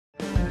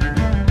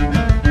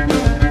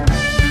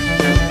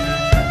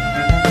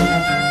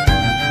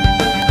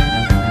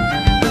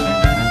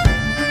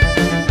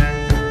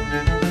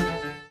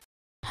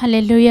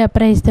Hallelujah,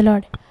 praise the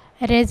lord.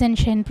 Rise and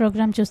shine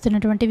programme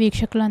చూస్తున్నటువంటి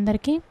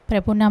వీక్షకులందరికీ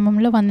ప్రభు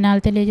నామంలో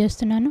వందనాలు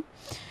తెలియజేస్తున్నాను.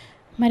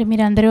 మరి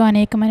మీరందరూ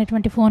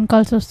అనేకమైనటువంటి ఫోన్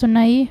కాల్స్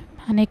వస్తున్నాయి,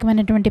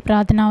 అనేకమైనటువంటి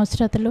ప్రార్థన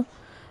అవసరతలు,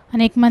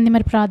 అనేక మంది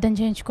మరి ప్రార్థన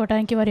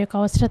చేయించుకోవడానికి వారి యొక్క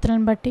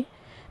అవసరతలను బట్టి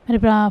మరి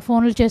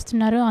ఫోన్లు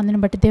చేస్తున్నారు.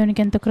 అందుని బట్టి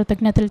దేవునికి ఎంతో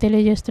కృతజ్ఞతలు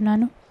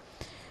తెలియజేస్తున్నాను.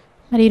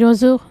 మరి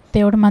ఈరోజు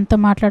దేవుడు మనతో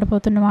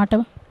మాట్లాడబోతున్న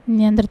మాట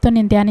మీ అందరితో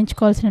నేను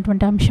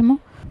ధ్యానించుకోవాల్సినటువంటి అంశము.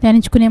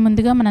 ధ్యానించుకునే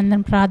ముందుగా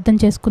మనందరం ప్రార్థన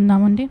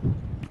చేసుకుందామండి.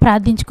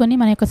 ప్రార్థించుకొని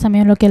మన యొక్క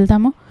సమయంలోకి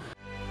వెళ్దాము.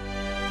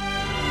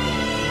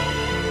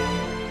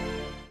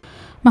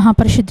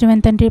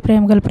 మహాపరిశుద్ధమైన తండ్రి,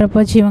 ప్రేమగల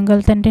ప్రభు,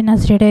 జీవంగల తండ్రి,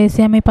 నజరేయుడైన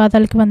యేసయ్య, మీ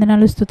పాదాలకి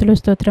వందనాలు, స్తుతులు,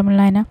 స్తోత్రములు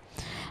నాయన.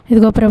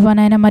 ఇదిగో ప్రభా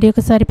నాయన, మరి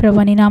ఒకసారి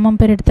ప్రభా నీ నామం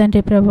పేరిట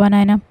తండ్రి ప్రభా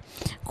నాయన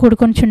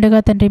కూడుకొని చుండగా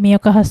తండ్రి మీ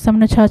యొక్క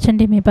హస్తమును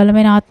చాచండి, మీ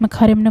బలమైన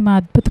ఆత్మకార్యమును, మా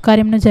అద్భుత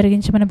కార్యమును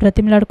జరిగించమని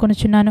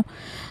బ్రతిమలాడుకొనుచున్నాను.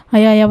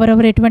 అయ్యా,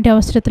 ఎవరెవరు ఎటువంటి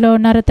అవసరతలో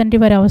ఉన్నారో తండ్రి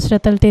వారి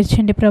అవసరతలు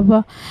తీర్చండి ప్రభా.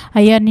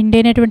 అయ్యా,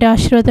 నిండైనటువంటి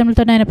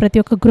ఆశీర్వాదములతో నాయన ప్రతి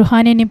ఒక్క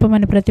గృహాన్ని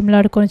నింపమని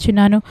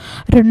బ్రతిమలాడుకొనుచున్నాను.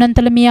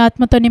 రెండంతలు మీ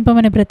ఆత్మతో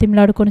నింపమని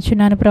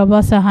బ్రతిమలాడుకొనుచున్నాను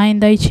ప్రభా. సహాయం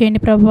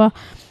దయచేయండి ప్రభా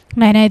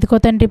నాయన. ఇదిగో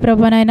తండ్రి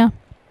ప్రభా నాయన,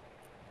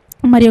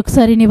 మరి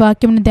ఒకసారి నీ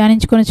వాక్యంను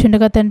ధ్యానించుకొని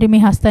చుండగా తండ్రి మీ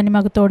హస్తాన్ని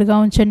మాకు తోడుగా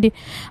ఉంచండి.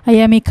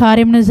 అయ్యా, మీ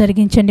కార్యమును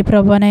జరిగించండి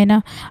ప్రభానైనా.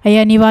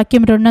 అయ్యా, నీ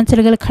వాక్యం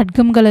రెండంచెలు గల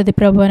ఖడ్గం గలది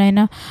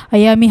ప్రభానైనా.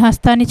 అయ్యా, మీ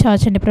హస్తాన్ని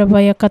చాచండి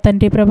ప్రభా యొక్క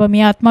తండ్రి ప్రభా. మీ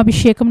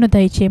ఆత్మాభిషేకమును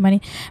దయచేయమని,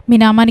 మీ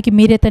నామానికి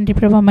మీరే తండ్రి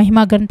ప్రభా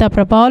మహిమ ఘనత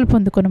ప్రభావాలు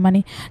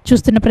పొందుకొనమని,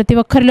 చూస్తున్న ప్రతి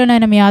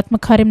ఒక్కరిలోనైనా మీ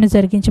ఆత్మకార్యమును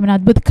జరిగించమని,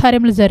 అద్భుత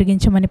కార్యములు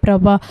జరిగించమని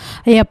ప్రభా.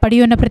 అయ్యా,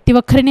 పడి ఉన్న ప్రతి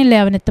ఒక్కరిని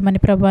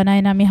లేవనెత్తమని ప్రభా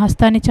నాయన. మీ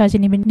హస్తాన్ని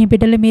చాచి నీ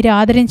బిడ్డలు మీరే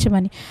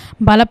ఆదరించమని,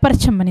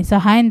 బలపరచమని,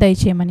 సహాయం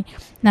దయచేయమని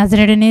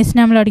నజరేయుడైన యేసు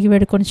నామములో అడిగి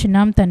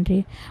వేడుకొనుచున్నాం తండ్రి,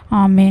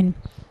 ఆమేన్.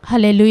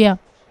 హల్లెలూయా.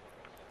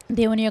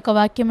 దేవుని యొక్క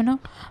వాక్యమును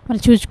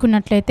మనం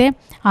చూసుకున్నట్లయితే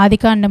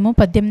ఆదికాండము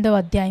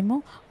 18వ అధ్యాయము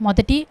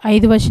మొదటి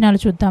 5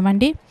 వచనాలు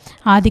చూద్దామండి.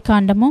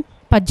 ఆదికాండము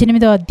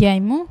 18వ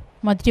అధ్యాయము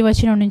మొదటి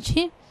వచనం నుంచి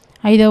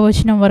 5వ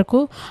వచనం వరకు.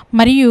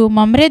 మరియు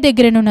మమ్రే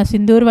దగ్గరనున్న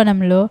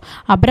సింధూరవనంలో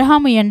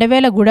అబ్రహాము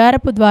ఎండవేళ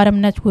గుడారపు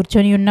ద్వారమున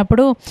కూర్చొని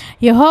ఉన్నప్పుడు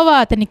యెహోవా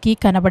అతనికి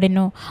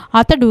కనబడెను.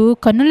 అతడు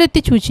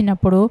కన్నులెత్తి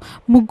చూచినప్పుడు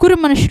 3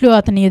 మనుషులు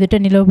అతని ఎదుట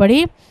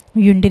నిలబడి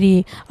యుండిరి.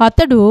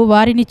 అతడు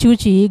వారిని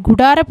చూచి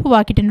గుడారపు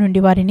వాకిటి నుండి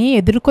వారిని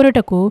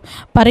ఎదుర్కొనుటకు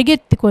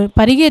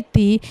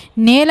పరిగెత్తి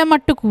నేల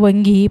మట్టుకు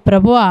వంగి,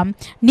 ప్రభువా,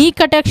 నీ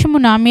కటాక్షము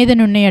నా మీద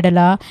నున్న ఎడల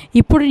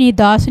ఇప్పుడు నీ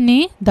దాసుని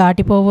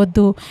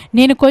దాటిపోవద్దు.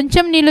 నేను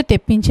కొంచెం నీళ్లు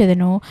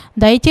తెప్పించెదను,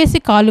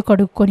 దయచేసి కాళ్ళు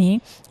కడుక్కొని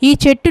ఈ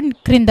చెట్టు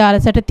క్రింద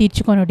అలసట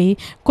తీర్చుకొనుడి.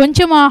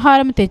 కొంచెం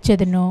ఆహారం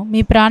తెచ్చెదను,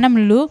 మీ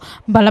ప్రాణములు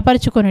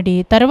బలపరుచుకొనుడి.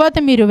 తర్వాత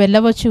మీరు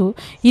వెళ్ళవచ్చు.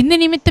 ఇందు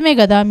నిమిత్తమే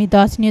కదా మీ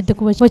దాసుని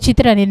యొద్దకు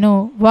వచ్చితిరనెను.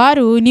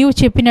 వారు నీవు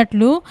చెప్పినట్లు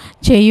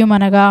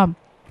చేయుమనగా.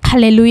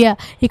 హల్లెలూయా.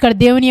 ఇక్కడ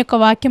దేవుని యొక్క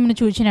వాక్యమును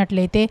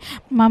చూసినట్లయితే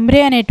మమ్రే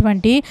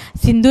అనేటువంటి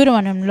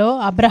సింధూరవనంలో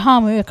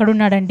అబ్రహాము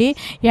ఎక్కడున్నాడండి?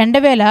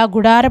 ఎండవేళ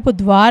గుడారపు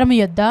ద్వారము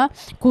యొద్ద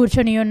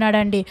కూర్చొని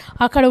ఉన్నాడండి.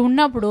 అక్కడ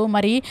ఉన్నప్పుడు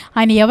మరి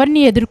ఆయన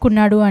ఎవరిని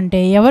ఎదుర్కొన్నాడు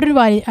అంటే, ఎవరు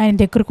ఆయన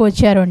దగ్గరకు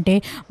వచ్చారు అంటే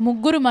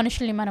 3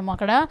 మనుషుల్ని మనం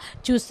అక్కడ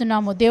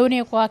చూస్తున్నాము. దేవుని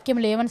యొక్క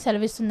వాక్యంలో ఏమని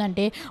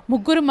సెలవిస్తుందంటే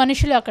 3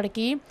 మనుషులు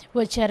అక్కడికి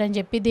వచ్చారని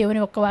చెప్పి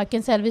దేవుని యొక్క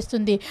వాక్యం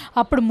సెలవిస్తుంది.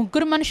 అప్పుడు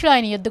 3 మనుషులు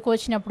ఆయన ఎద్దుకు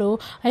వచ్చినప్పుడు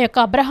ఆ యొక్క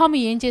అబ్రహాము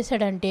ఏం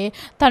చేశాడంటే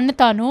తను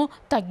తాను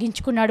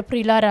తగ్గించుకున్నాడు.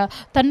 ప్రియులారా,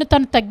 తను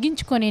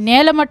తగ్గించుకొని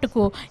నేల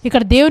మట్టుకు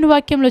ఇక్కడ దేవుని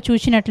వాక్యంలో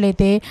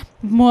చూసినట్లయితే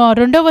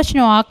 2వ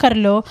వచనం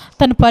ఆఖరిలో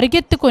తను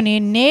పరిగెత్తుకొని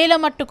నేల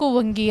మట్టుకు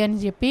వంగి అని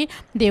చెప్పి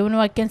దేవుని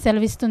వాక్యం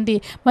సెలవిస్తుంది.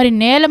 మరి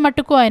నేల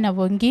మట్టుకు ఆయన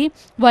వంగి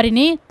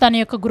వారిని తన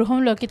యొక్క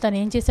గృహంలోకి తను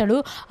ఏం చేశాడు?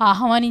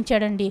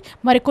 ఆహ్వానించాడండి.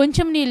 మరి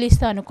కొంచెం నీళ్ళు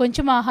ఇస్తాను,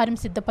 కొంచెం ఆహారం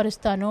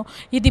సిద్ధపరుస్తాను,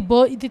 ఇది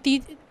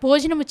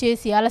భోజనము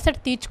చేసి అలసట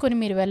తీర్చుకొని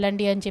మీరు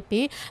వెళ్ళండి అని చెప్పి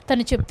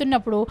తను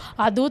చెప్తున్నప్పుడు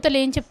ఆ దూతలు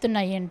ఏం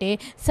చెప్తున్నాయి అంటే,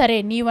 సరే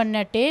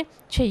నీవన్నట్టే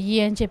చెయ్యి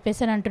అని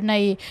చెప్పేసి అని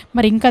అంటున్నాయి.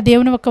 మరి ఇంకా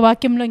దేవుని ఒక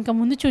వాక్యంలో ఇంకా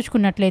ముందు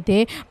చూసుకున్నట్లయితే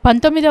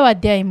 19వ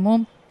అధ్యాయము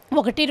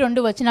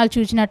 1-2 వచనాలు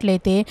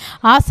చూసినట్లయితే,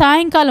 ఆ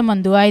సాయంకాలం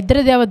మందు ఆ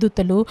 2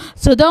 దేవదూతలు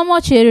సొదొమ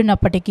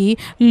చేరినప్పటికీ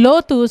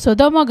లోతు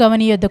సొదొమ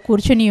గవని యొద్ద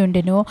కూర్చుని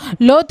ఉండెను.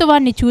 లోతు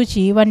వారిని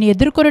చూచి వారిని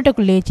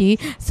ఎదుర్కొనుటకు లేచి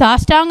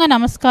సాష్టాంగ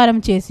నమస్కారం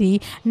చేసి,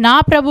 నా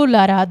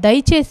ప్రభువులారా,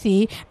 దయచేసి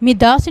మీ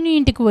దాసుని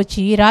ఇంటికి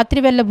వచ్చి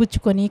రాత్రి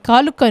వెళ్ళబుచ్చుకొని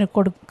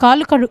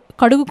కాలు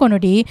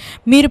కడుగుకొనుడి.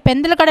 మీరు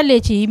పెందలకడ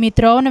లేచి మీ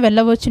త్రోవను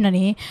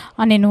వెళ్ళవచ్చునని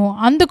అనెను.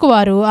 అందుకు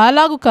వారు,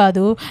 అలాగు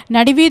కాదు,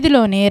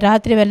 నడివీధిలోనే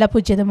రాత్రి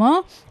వెళ్ళపుచ్చెదము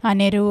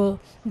అనేరు.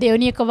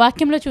 దేవుని యొక్క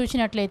వాక్యంలో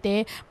చూసినట్లయితే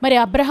మరి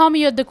అబ్రహాము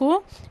యొద్దకు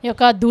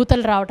యొక్క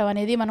దూతలు రావటం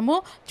అనేది మనము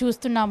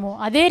చూస్తున్నాము.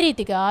 అదే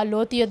రీతిగా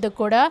లోతు యొద్దకు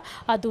కూడా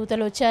ఆ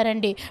దూతలు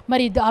వచ్చారండి.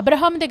 మరి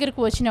అబ్రహాము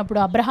దగ్గరకు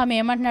వచ్చినప్పుడు అబ్రహాం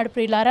ఏమంటున్నాడు?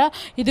 ప్రియులారా,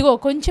 ఇదిగో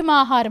కొంచెం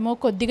ఆహారము,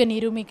 కొద్దిగా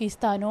నీరు మీకు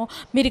ఇస్తాను,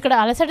 మీరు ఇక్కడ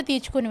అలసట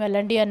తీర్చుకొని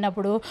వెళ్ళండి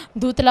అన్నప్పుడు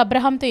దూతలు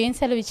అబ్రహాంతో ఏం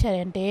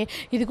సెలవిచ్చారంటే,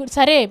 ఇది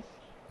సరే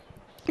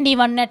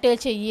నీవన్నట్టే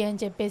చెయ్యి అని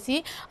చెప్పేసి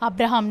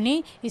అబ్రహాంని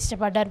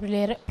ఇష్టపడ్డారు.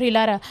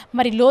 ప్రియులారా,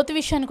 మరి లోతు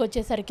విషయానికి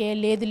వచ్చేసరికి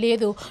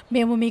లేదు,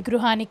 మేము మీ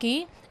గృహానికి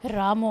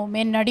రాము,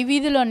 మేము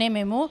నడివీధిలోనే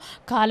మేము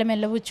కాలం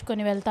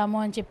వెళ్ళబుచ్చుకొని వెళ్తాము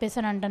అని చెప్పేసి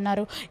అని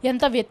అంటున్నారు.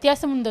 ఎంత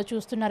వ్యత్యాసం ఉందో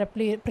చూస్తున్నారా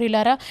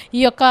ప్రియులారా?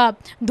 ఈ యొక్క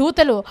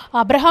దూతలు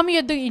అబ్రహాం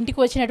ఇంటికి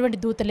వచ్చినటువంటి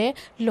దూతలే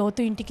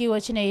లోతు ఇంటికి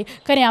వచ్చినాయి.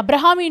 కానీ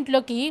అబ్రహాం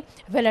ఇంట్లోకి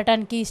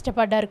వెళ్ళటానికి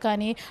ఇష్టపడ్డారు,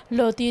 కానీ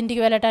లోతు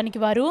ఇంటికి వెళ్ళటానికి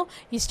వారు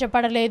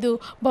ఇష్టపడలేదు.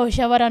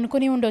 బహుశా వారు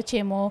అనుకుని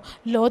ఉండొచ్చేమో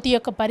లోతు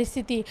యొక్క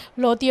పరిస్థితి,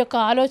 లోతు యొక్క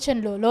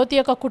ఆలోచనలు, లోతు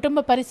యొక్క కుటుంబ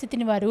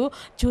పరిస్థితిని వారు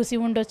చూసి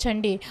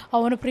ఉండొచ్చండి.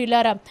 అవును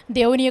ప్రియులారా,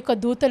 దేవుని యొక్క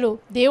దూతలు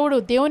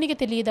దేవునికి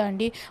తెలియదా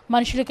అండి?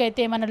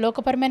 మనుషులకైతే, మన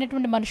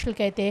లోకపరమైనటువంటి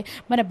మనుషులకైతే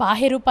మన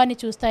బాహ్య రూపాన్ని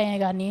చూస్తాయని,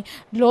 కానీ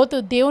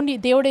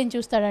దేవుడు ఏం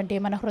చూస్తాడంటే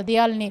మన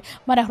హృదయాల్ని,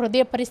 మన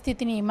హృదయ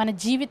పరిస్థితిని, మన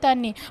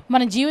జీవితాన్ని,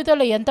 మన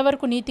జీవితంలో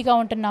ఎంతవరకు నీతిగా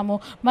ఉంటున్నామో,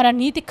 మన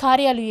నీతి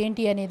కార్యాలు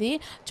ఏంటి అనేది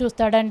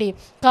చూస్తాడండి.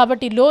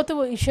 కాబట్టి లోతు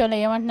విషయంలో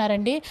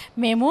ఏమంటున్నారండి?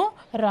 మేము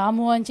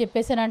రాము అని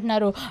చెప్పేసి అని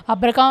అంటున్నారు.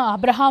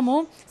 అబ్రహాము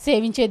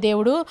సేవించే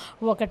దేవుడు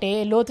ఒకటే,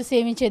 లోతు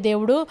సేవించే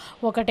దేవుడు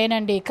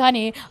ఒకటేనండి.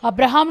 కానీ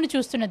అబ్రహాముని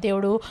చూస్తున్న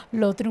దేవుడు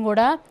లోతును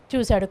కూడా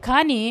చూశాడు.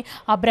 కానీ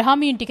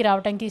అబ్రహాము ఇంటికి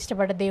రావడానికి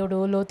ఇష్టపడ్డ దేవుడు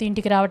లోతు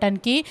ఇంటికి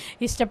రావడానికి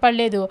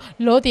ఇష్టపడలేదు.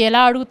 లోతు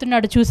ఎలా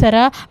అడుగుతున్నాడు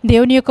చూసారా?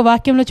 దేవుని యొక్క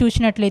వాక్యంలో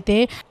చూసినట్లయితే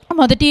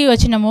మొదటి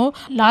వచనము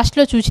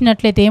లాస్ట్లో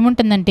చూసినట్లయితే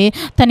ఏముంటుందంటే,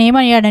 తను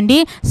ఏమయ్యాడండి?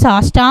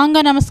 సాష్టాంగ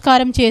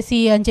నమస్కారం చేసి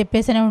అని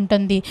చెప్పేసి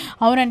ఉంటుంది.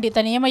 అవునండి,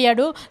 తను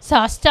ఏమయ్యాడు?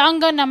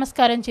 సాష్టాంగ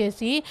నమస్కారం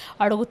చేసి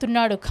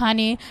అడుగుతున్నాడు.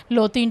 కానీ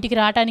లోతు ఇంటికి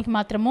రావడానికి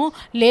మాత్రము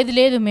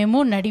లేదు, మేము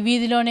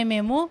నడివీధిలోనే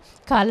మేము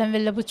కాలం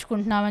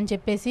వెళ్ళబుచ్చుకుంటున్నామని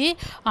చెప్పేసి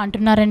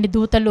అంటున్నారండి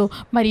దూతలు.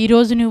 మరి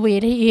ఈరోజు నువ్వు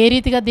ఏ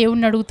రీతిగా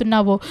దేవుణ్ణి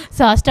అడుగుతున్నావో,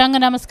 సాష్టాంగ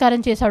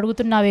నమస్కారం చేసి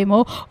అడుగుతున్నావేమో,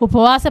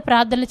 ఉపవాస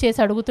ప్రార్థనలు చేసి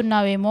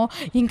అడుగుతున్నావేమో,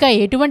 ఇంకా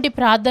ఎటువంటి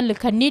ప్రార్థనలు,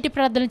 కన్నీటి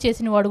ప్రార్థనలు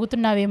చేసి నువ్వు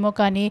అడుగుతున్నావేమో,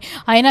 కానీ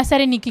అయినా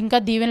సరే నీకు ఇంకా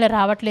దీవెనలు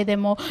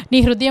రావట్లేదేమో, నీ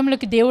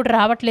హృదయంలోకి దేవుడు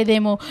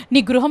రావట్లేదేమో, నీ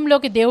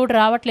గృహంలోకి దేవుడు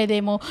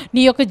రావట్లేదేమో,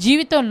 నీ యొక్క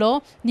జీవితంలో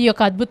నీ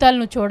యొక్క అద్భుతాలు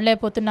నువ్వు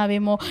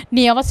చూడలేకపోతున్నావేమో,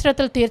 నీ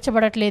అవసరతలు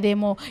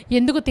తీర్చబడట్లేదేమో.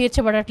 ఎందుకు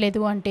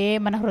తీర్చబడట్లేదు అంటే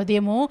మన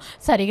హృదయము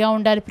సరిగా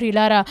ఉండాలి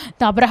ప్రియులారా.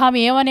 అబ్రహాం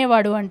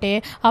ఏమనేవాడు అంటే,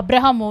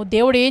 అబ్రహాము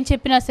దేవుడు ఏం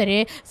చెప్పినా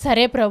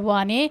సరే ప్రభు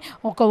అని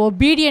ఒక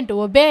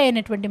ఒబే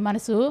అయినటువంటి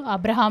మనసు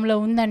అబ్రహాంలో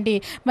ఉందండి.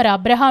 మరి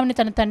అబ్రహాంని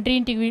తన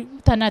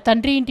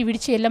తండ్రి ఇంటి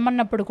విడిచి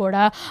వెళ్ళమన్నప్పుడు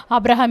కూడా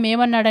అబ్రహాం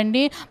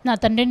ఏమన్నాడండి? నా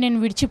తండ్రిని నేను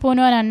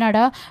విడిచిపోను అని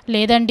అన్నాడా?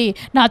 లేదండి,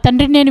 నా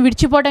తండ్రిని నేను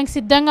విడిచిపోవడానికి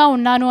సిద్ధంగా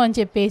ఉన్నాను అని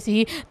చెప్పేసి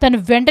తను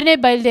వెంటనే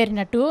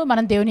బయలుదేరినట్టు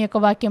మనం దేవుని యొక్క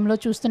వాక్యంలో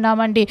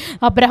చూస్తున్నామండి.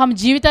 అబ్రహాం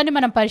జీవితాన్ని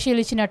మనం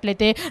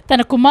పరిశీలించినట్లయితే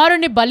తన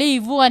కుమారుని బలి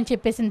ఇవ్వు అని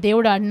చెప్పేసి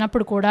దేవుడు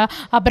అన్నప్పుడు కూడా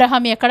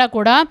అబ్రహాం ఎక్కడా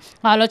కూడా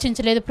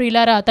ఆలోచించలేదు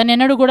ప్రియులారా. తను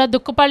ఎన్నడూ కూడా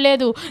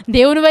దుఃఖపడలేదు,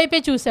 దేవుని వైపే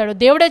చూశాడు,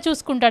 దేవుడే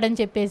చూసుకుంటాడని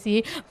చెప్పేసి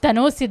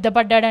తను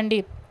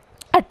సిద్ధపడ్డాడండి.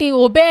 అట్టి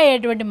ఒబే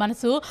అయ్యేటువంటి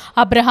మనసు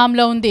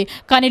అబ్రహాంలో ఉంది.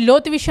 కానీ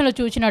లోతు విషయంలో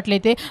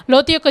చూసినట్లయితే,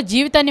 లోతు యొక్క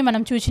జీవితాన్ని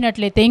మనం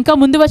చూసినట్లయితే, ఇంకా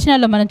ముందు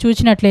వచనాల్లో మనం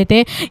చూసినట్లయితే,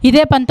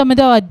 ఇదే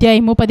 19వ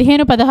అధ్యాయము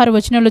 15-16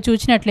 వచనంలో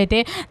చూసినట్లయితే,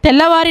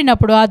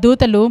 తెల్లవారినప్పుడు ఆ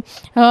దూతలు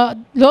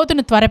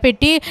లోతును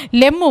త్వరపెట్టి,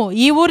 లెమ్ము,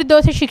 ఈ ఊరి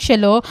దోష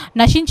శిక్షలో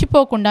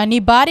నశించిపోకుండా నీ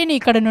భార్యని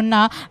ఇక్కడనున్న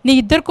నీ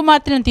 2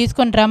 కుమార్తెలను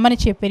తీసుకొని రమ్మని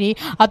చెప్పిరి.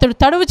 అతడు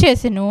తడువు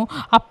చేసెను.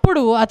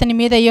 అప్పుడు అతని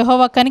మీద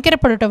యెహోవా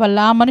కనికరపడుట వల్ల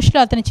ఆ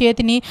మనుషులు అతని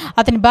చేతిని,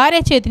 అతని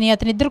భార్య చేతిని,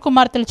 అతని 2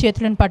 కుమార్తెల చేతులను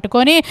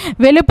పట్టుకొని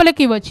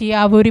వెలుపలికి వచ్చి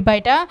ఆ ఊరి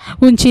బయట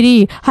ఉంచిరి.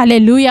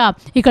 హల్లెలూయా.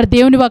 ఇక్కడ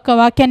దేవుని యొక్క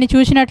వాక్యాన్ని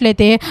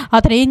చూసినట్లయితే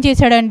అతను ఏం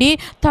చేశాడండి?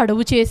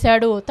 తడువు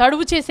చేశాడు.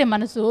 తడువు చేసే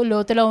మనసు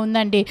లోతులో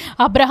ఉందండి.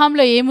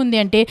 అబ్రహాంలో ఏముంది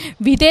అంటే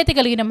విధేయత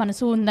కలిగిన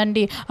మనసు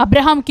ఉందండి.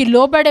 అబ్రహాంకి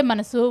లోబడే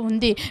మనసు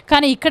ఉంది.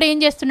 కానీ ఇక్కడ ఏం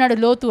చేస్తున్నాడు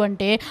లోతు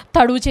అంటే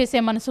తడువు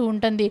చేసే మనసు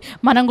ఉంటుంది.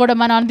 మనం కూడా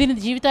మన అందిన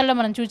జీవితాల్లో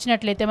మనం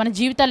చూసినట్లయితే మన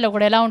జీవితాల్లో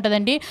కూడా ఎలా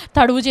ఉంటుందండి?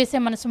 తడువు చేసే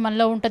మనసు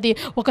మనలో ఉంటుంది.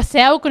 ఒక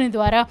సేవకుని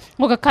ద్వారా,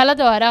 ఒక కళ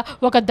ద్వారా,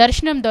 ఒక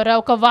దర్శనం ద్వారా,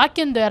 ఒక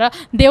వాక్యం ద్వారా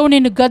దేవుడు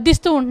నిన్ను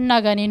గద్దిస్తూ ఉంటున్నా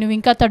కానీ నువ్వు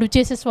ఇంకా తడువు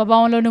చేసే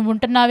స్వభావంలో నువ్వు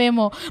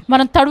ఉంటున్నావేమో.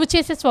 మనం తడువు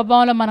చేసే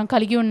స్వభావంలో మనం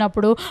కలిగి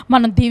ఉన్నప్పుడు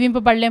మనం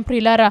దీవింపబడలేం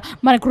ప్రియులారా.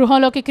 మన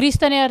గృహంలోకి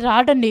క్రీస్తు అనే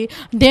రాడండి,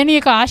 దేవుని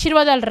యొక్క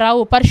ఆశీర్వాదాలు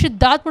రావు,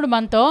 పరిశుద్ధాత్ముడు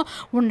మనతో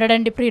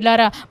ఉండడండి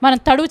ప్రియులారా. మనం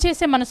తడువు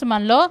చేసే మనసు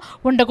మనలో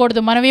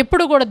ఉండకూడదు. మనం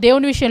ఎప్పుడు కూడా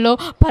దేవుని విషయంలో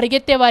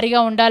పరిగెత్తే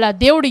వారిగా ఉండాలి.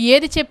 దేవుడు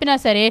ఏది చెప్పినా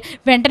సరే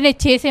వెంటనే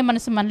చేసే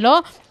మనసు మనలో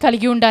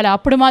కలిగి ఉండాలి.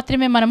 అప్పుడు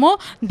మాత్రమే మనము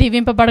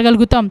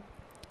దీవింపబడగలుగుతాం.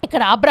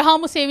 ఇక్కడ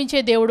అబ్రహాము సేవించే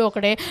దేవుడు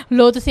ఒకడే,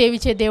 లోతు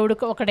సేవించే దేవుడు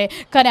ఒకడే.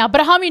 కానీ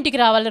అబ్రహాం ఇంటికి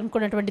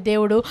రావాలనుకున్నటువంటి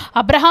దేవుడు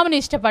అబ్రహాముని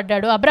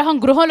ఇష్టపడ్డాడు. అబ్రహాం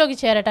గృహంలోకి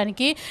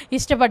చేరడానికి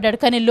ఇష్టపడ్డాడు,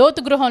 కానీ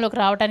లోతు గృహంలోకి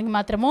రావడానికి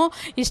మాత్రము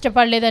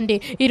ఇష్టపడలేదండి.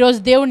 ఈరోజు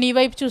దేవుడు నీ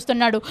వైపు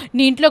చూస్తున్నాడు.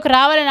 నీ ఇంట్లోకి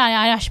రావాలని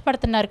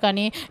ఆశపడుతున్నారు,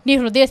 కానీ నీ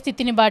హృదయ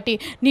స్థితిని బట్టి,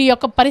 నీ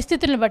యొక్క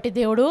పరిస్థితులను బట్టి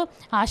దేవుడు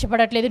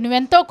ఆశపడట్లేదు.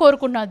 నువ్వెంతో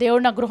కోరుకున్నావు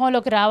దేవుడు నా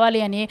గృహంలోకి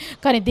రావాలి అని,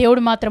 కానీ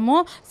దేవుడు మాత్రము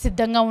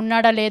సిద్ధంగా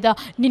ఉన్నాడా లేదా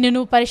నిన్ను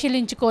నువ్వు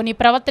పరిశీలించుకో. నీ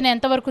ప్రవర్తన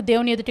ఎంతవరకు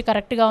దేవుని ఎదుటి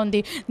కరెక్ట్గా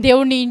ఉంది,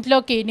 దేవుని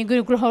ఇంట్లోకి, నీ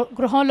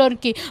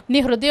గృహంలోనికి, నీ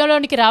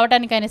హృదయంలోనికి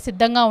రావడానికి ఆయన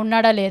సిద్ధంగా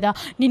ఉన్నాడా లేదా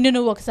నిన్ను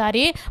నువ్వు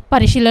ఒకసారి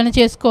పరిశీలన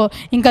చేసుకో.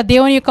 ఇంకా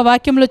దేవుని యొక్క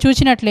వాక్యంలో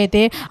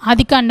చూసినట్లయితే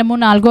ఆదికాండము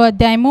 4వ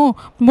అధ్యాయము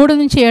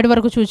 3-7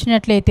 వరకు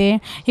చూసినట్లయితే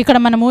ఇక్కడ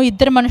మనము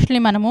ఇద్దరు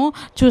మనుషుల్ని మనము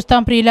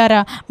చూస్తాం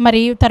ప్రియులారా.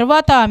 మరి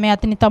తర్వాత ఆమె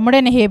అతని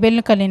తమ్ముడైన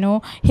హేబేలును కలెను.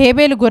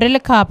 హేబేలు గొర్రెల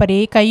కాపరి,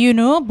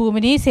 కయ్యూను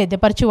భూమిని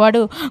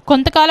సేద్యపరచువాడు.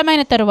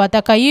 కొంతకాలమైన తరువాత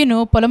కయ్యూను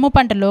పొలము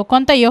పంటలో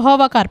కొంత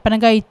యెహోవాకు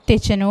అర్పణగా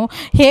తెచ్చెను.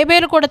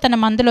 హేబేలు కూడా తన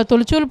మందలో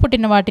తొలుచూలు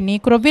పుట్టిన వాటిని,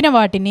 క్రొవ్విన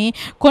వాటిని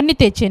కొన్ని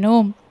తెచ్చెను.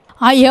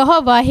 ఆ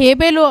యెహోవా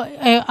హేబేలు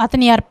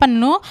అతని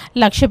అర్పణను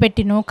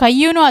లక్ష్యపెట్టెను,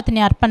 కయ్యూను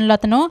అతని అర్పణలు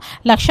అతను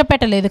లక్ష్య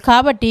పెట్టలేదు.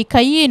 కాబట్టి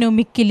కయ్యూను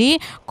మిక్కిలి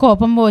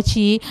కోపం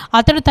వచ్చి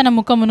అతడు తన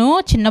ముఖమును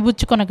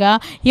చిన్నబుచ్చుకొనగా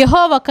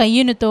యెహోవా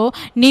కయ్యూనుతో,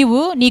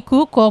 నీకు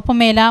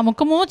కోపమేలా,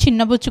 ముఖము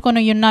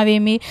చిన్నబుచ్చుకొని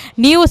ఉన్నావేమి?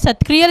 నీవు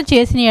సత్క్రియలు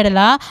చేసిన ఎడల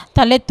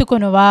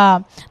తలెత్తుకొనవా?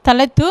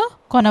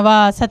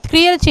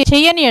 సత్క్రియలు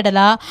చేయని ఎడల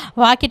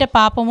వాకిట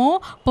పాపము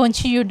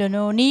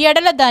పొంచియుండును. నీ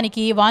ఎడల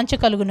దానికి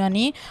వాంఛ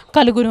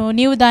కలుగును,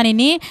 నీవు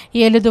దానిని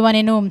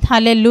ఏలుదువనెను.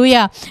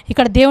 హల్లెలూయా.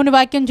 ఇక్కడ దేవుని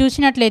వాక్యం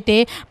చూసినట్లయితే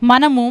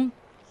మనము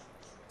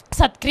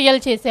సత్క్రియలు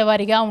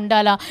చేసేవారిగా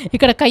ఉండాలా.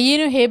 ఇక్కడ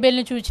కయ్యూను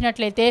హేబేలును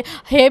చూసినట్లయితే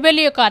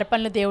హేబేలు యొక్క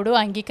అర్పణలు దేవుడు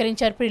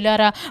అంగీకరించారు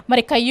ప్రియులారా.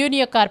 మరి కయ్యూని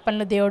యొక్క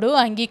అర్పణలు దేవుడు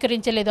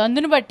అంగీకరించలేదు.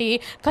 అందును బట్టి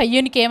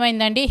కయ్యూనికి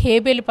ఏమైందండి,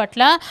 హేబేలు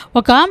పట్ల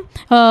ఒక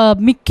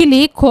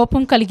మిక్కిలి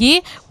కోపం కలిగి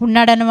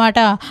ఉన్నాడనమాట.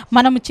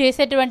 మనము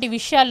చేసేటువంటి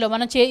విషయాల్లో,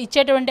 మనం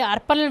ఇచ్చేటువంటి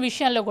అర్పణల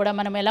విషయాల్లో కూడా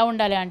మనం ఎలా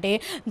ఉండాలి అంటే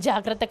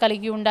జాగ్రత్త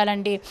కలిగి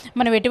ఉండాలండి.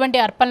 మనం ఎటువంటి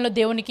అర్పణలు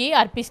దేవునికి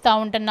అర్పిస్తూ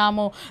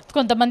ఉంటున్నాము.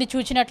 కొంతమంది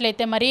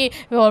చూసినట్లయితే మరి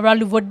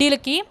వాళ్ళు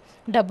వడ్డీలకి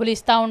డబ్బులు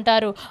ఇస్తూ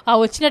ఉంటారు. ఆ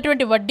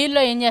వచ్చినటువంటి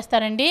వడ్డీల్లో ఏం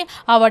చేస్తారండి,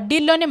 ఆ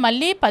వడ్డీల్లోనే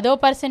మళ్ళీ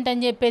 10%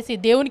 అని చెప్పేసి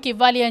దేవునికి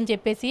ఇవ్వాలి అని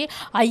చెప్పేసి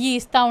అయ్యి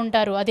ఇస్తూ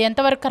ఉంటారు. అది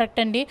ఎంతవరకు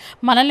కరెక్ట్ అండి?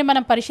 మనల్ని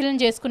మనం పరిశీలన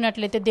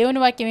చేసుకున్నట్లయితే దేవుని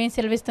వాక్యం ఏం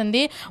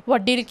సెలవిస్తుంది,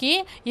 వడ్డీలకి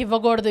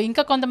ఇవ్వకూడదు.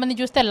 ఇంకా కొంతమంది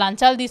చూస్తే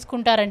లంచాలు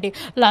తీసుకుంటారండి.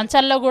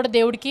 లంచాల్లో కూడా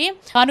దేవుడికి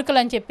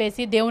కానుకలు అని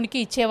చెప్పేసి దేవునికి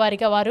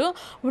ఇచ్చేవారిగా వారు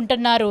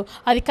ఉంటున్నారు.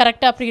 అది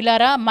కరెక్టా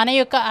ప్రియులారా? మన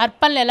యొక్క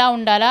అర్పణలు ఎలా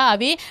ఉండాలా?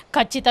 అవి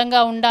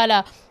ఖచ్చితంగా ఉండాలా.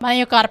 మన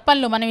యొక్క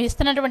అర్పణలు, మనం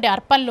ఇస్తున్నటువంటి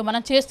అర్పణలు,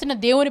 మనం చేస్తున్న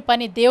దేవుని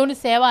పని, దేవుని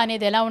సేవ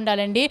అనేది ఎలా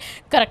ఉండాలండి,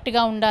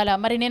 కరెక్ట్గా ఉండాలా.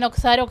 మరి నేను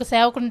ఒకసారి ఒక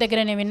సేవకుని దగ్గర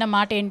నేను విన్న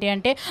మాట ఏంటి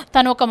అంటే,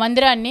 తను ఒక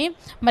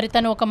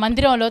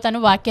మందిరంలో తను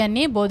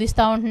వాక్యాన్ని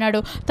బోధిస్తూ ఉంటున్నాడు.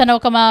 తను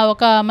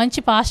ఒక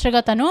మంచి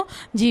పాస్టర్గా తను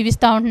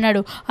జీవిస్తూ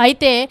ఉంటున్నాడు.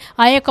 అయితే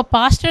ఆ యొక్క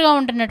పాస్టర్గా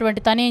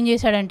ఉంటున్నటువంటి తను ఏం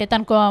చేశాడంటే,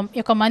 తనకు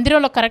యొక్క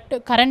మందిరంలో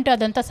కరెంట్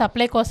అదంతా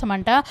సప్లై కోసం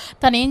అంట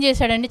తను ఏం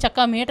చేశాడంటే,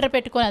 చక్కగా మీటర్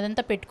పెట్టుకొని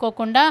అదంతా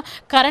పెట్టుకోకుండా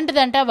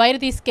కరెంటుదంట వైర్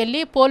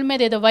తీసుకెళ్ళి పోల్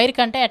మీద ఏదో వైర్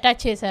కంటే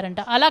అటాచ్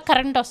చేశారంట. అలా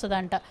కరెంట్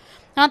వస్తుందంట.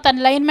 తన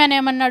లైన్ మ్యాన్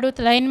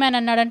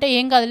అన్నాడంటే,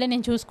 ఏం కాదులే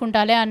నేను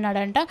చూసుకుంటాలే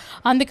అన్నాడంట.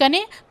 అందుకని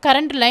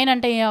కరెంట్ లైన్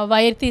అంటే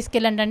వైర్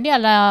తీసుకెళ్ళండి,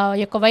 అలా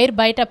యొక్క వైర్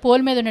బయట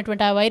పోల్ మీద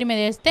ఉన్నటువంటి ఆ వైర్ మీద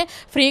వేస్తే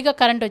ఫ్రీగా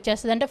కరెంట్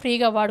వచ్చేస్తుంది అంటే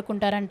ఫ్రీగా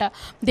వాడుకుంటారంట.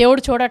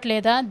 దేవుడు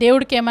చూడట్లేదా?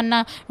 దేవుడికి ఏమన్నా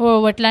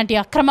ఇట్లాంటి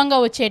అక్రమంగా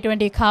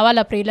వచ్చేటువంటి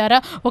కావాలా ప్రియులారా?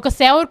 ఒక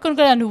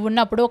సేవకునిగా నువ్వు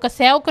ఉన్నప్పుడు, ఒక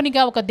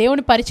సేవకునిగా, ఒక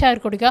దేవుని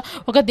పరిచారకుడిగా,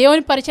 ఒక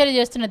దేవుని పరిచర్య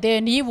చేస్తున్న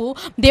నీవు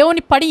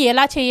దేవుని పని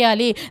ఎలా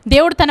చేయాలి,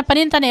 దేవుడు తన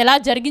పనిని తను ఎలా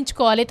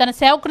జరిగించుకోవాలి, తన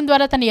సేవకుని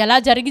ద్వారా తను ఎలా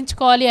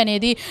జరిగించుకోవాలి అనేది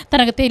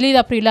తనకు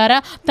తెలియదా ప్రియులారా?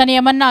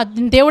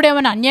 దేవుడు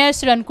ఏమన్నా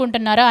అన్యాయస్తుడు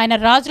అనుకుంటున్నారా? ఆయన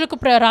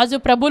రాజు,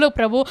 ప్రభువులకు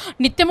ప్రభు,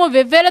 నిత్యము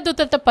వెవ్వేల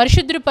దూతలతో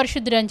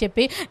పరిశుద్ధుడు అని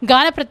చెప్పి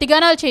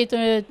ప్రతిగానాలు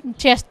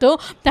చేస్తూ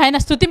ఆయన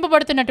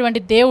స్తుతింపబడుతున్నటువంటి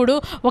దేవుడు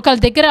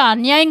ఒకళ్ళ దగ్గర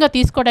అన్యాయంగా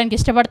తీసుకోవడానికి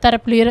ఇష్టపడతారా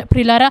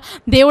ప్రియులారా?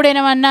 దేవుడు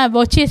ఏమన్నా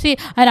వచ్చేసి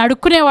ఆయన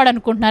అడుక్కునేవాడు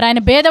అనుకుంటున్నారా?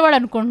 ఆయన భేదవాడు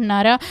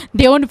అనుకుంటున్నారా?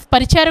 దేవుని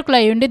పరిచారకులు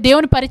అయి ఉండి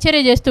దేవుని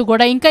పరిచర్య చేస్తూ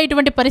కూడా ఇంకా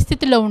ఇటువంటి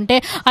పరిస్థితుల్లో ఉంటే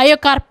ఆ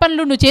యొక్క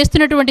అర్పణలు, నువ్వు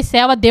చేస్తున్నటువంటి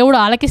సేవ దేవుడు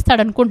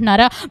ఆలకిస్తాడు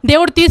అనుకుంటున్నారా?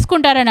 దేవుడు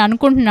తీసుకుంటారని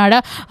అనుకుంటున్నాడా?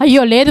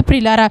 అయ్యో లేదు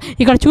ప్రియులారా.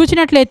 ఇక్కడ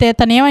చూసినట్లయితే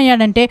తను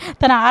ఏమయ్యాడంటే,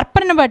 తన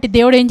అర్పణను బట్టి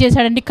దేవుడు ఏం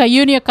చేశాడంటే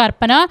కయ్యూని యొక్క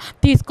అర్పణ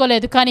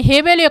తీసుకోలేదు, కానీ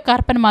హేబేలు యొక్క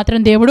అర్పణ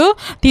మాత్రం దేవుడు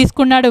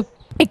తీసుకున్నాడు.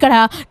 ఇక్కడ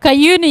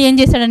కయ్యూని ఏం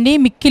చేశాడండి,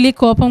 మిక్కిలి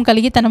కోపం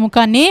కలిగి తన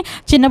ముఖాన్ని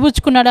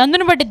చిన్నబుచ్చుకున్నాడు.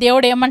 అందును బట్టి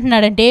దేవుడు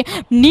ఏమంటున్నాడంటే,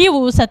 నీవు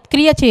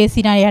సత్క్రియ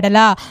చేసిన ఎడల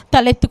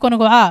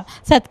తలెత్తుకొనుగా,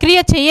 సత్క్రియ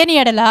చేయని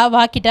ఎడల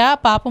వాకిట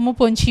పాపము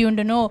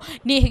పొంచియుండును.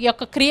 నీ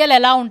యొక్క క్రియలు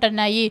ఎలా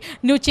ఉంటున్నాయి?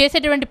 నువ్వు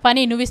చేసేటువంటి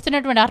పని, నువ్వు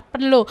ఇస్తున్నటువంటి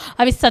అర్పణలు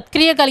అవి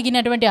సత్క్రియ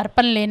కలిగినటువంటి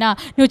అర్పణలేనా?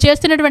 నువ్వు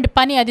చేస్తున్నటువంటి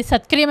పని అది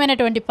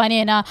సత్క్రియమైనటువంటి పని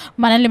అయినా?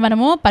 మనల్ని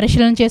మనము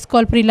పరిశీలన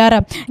చేసుకోవాలి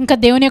ప్రియులారా. ఇంకా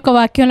దేవుని యొక్క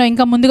వాక్యంలో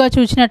ఇంకా ముందుగా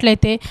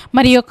చూసినట్లయితే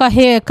మరి యొక్క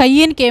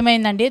కయ్యూనికి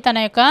ఏమైందండి, తన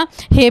యొక్క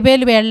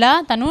హేబేలు వేళ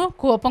తను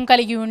కోపం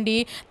కలిగి ఉండి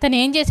తను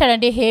ఏం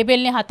చేశాడంటే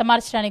హేబేల్ని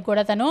హతమార్చడానికి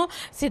కూడా తను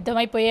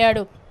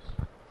సిద్ధమైపోయాడు.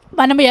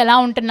 మనం ఎలా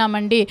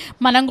ఉంటున్నామండి?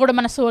 మనం కూడా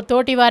మన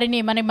తోటి వారిని,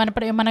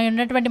 మన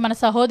ఉన్నటువంటి మన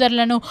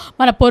సహోదరులను,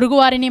 మన పొరుగు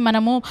వారిని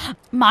మనము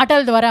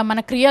మాటల ద్వారా, మన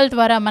క్రియల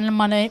ద్వారా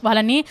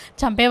వాళ్ళని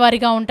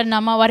చంపేవారిగా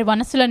ఉంటున్నామా? వారి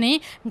మనసులని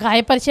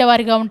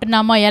గాయపరిచేవారిగా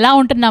ఉంటున్నామా? ఎలా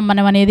ఉంటున్నాం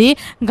మనం అనేది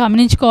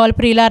గమనించుకోవాలి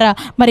ప్రియులారా.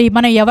 మరి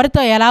మనం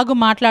ఎవరితో ఎలాగూ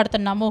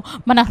మాట్లాడుతున్నాము,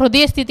 మన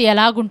హృదయ స్థితి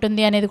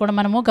ఎలాగుంటుంది అనేది కూడా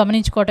మనము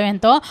గమనించుకోవటం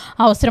ఎంతో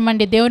అవసరం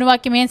అండి. దేవుని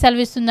వాక్యం ఏం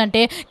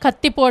సెలవిస్తుందంటే,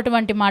 కత్తిపోటు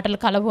వంటి మాటలు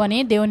కలవు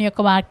అని దేవుని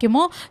యొక్క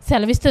వాక్యము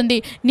సెలవిస్తుంది.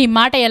 నీ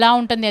మాట ఎలా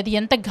ఉంటుంది అది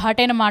ఎంత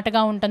ఘాటైన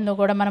మాటగా ఉంటుందో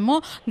కూడా మనము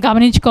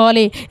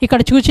గమనించుకోవాలి.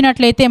 ఇక్కడ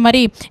చూసినట్లయితే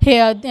మరి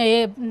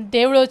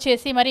దేవుడు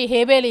వచ్చేసి మరి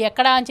హేబేలు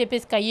ఎక్కడా అని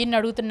చెప్పేసి కయ్యని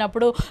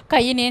అడుగుతున్నప్పుడు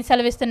కయ్యని ఏం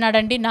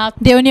సెలవిస్తున్నాడండి, నా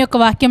దేవుని యొక్క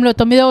వాక్యంలో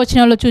 9వ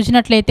వచనంలో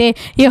చూసినట్లయితే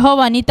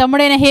యెహోవా నీ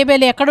తమ్ముడైన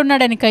హేబేలు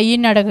ఎక్కడున్నాడని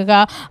కయ్యని అడగగా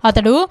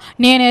అతడు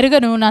నేను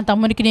ఎరుగను, నా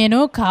తమ్మునికి నేను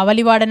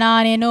కావలివాడనా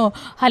నేను.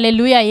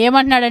 హల్లెలూయా.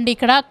 ఏమంటున్నాడండి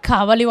ఇక్కడ,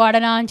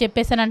 కావలివాడనా అని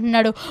చెప్పేసి అని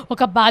అంటున్నాడు.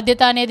 ఒక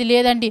బాధ్యత అనేది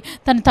లేదండి.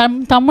 తన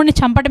తమ్ముడిని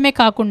చంపడమే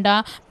కాకుండా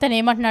తను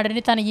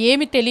ఏమంటున్నాడండి, తను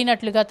ఏమి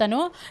తెలియనట్లుగా తను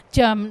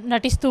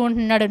నటిస్తూ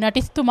ఉంటున్నాడు,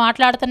 నటిస్తూ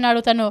మాట్లాడుతున్నాడు.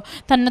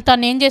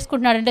 తను ఏం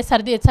చేసుకుంటున్నాడంటే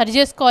సరి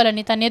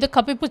చేసుకోవాలని, తను ఏదో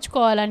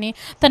కప్పిపుచ్చుకోవాలని,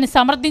 తను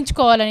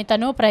సమర్థించుకోవాలని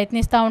తను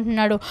ప్రయత్నిస్తూ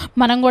ఉంటున్నాడు.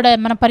 మనం కూడా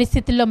మన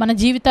పరిస్థితుల్లో మన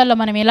జీవితాల్లో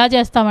మనం ఎలా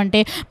చేస్తామంటే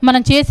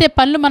మనం చేసే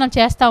పనులు మనం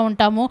చేస్తూ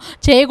ఉంటాము,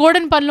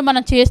 చేయకూడని పనులు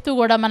మనం చేస్తూ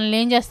కూడా మనల్ని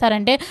ఏం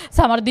చేస్తారంటే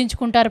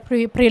సమర్థించుకుంటారు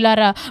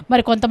ప్రియులారా.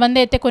 మరి కొంతమంది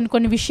అయితే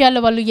కొన్ని విషయాల్లో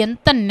వాళ్ళు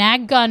ఎంత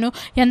నాగ్గాను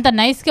ఎంత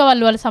నైస్గా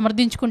వాళ్ళు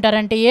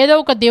సమర్థించుకుంటారంటే ఏదో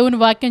ఒక దేవుని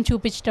వాక్యం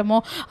చూపించటమో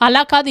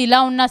అలా కాదు ఇలా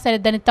ఉన్నా సరే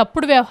దాన్ని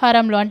తప్పుడు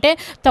వ్యవహారంలో అంటే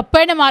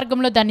తప్పైన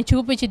మార్గంలో దాన్ని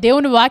చూపించి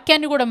దేవుని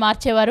వాక్యాన్ని కూడా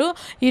మార్చేవారు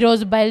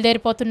ఈరోజు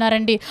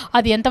బయలుదేరిపోతున్నారండి.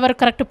 అది ఎంతవరకు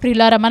కరెక్ట్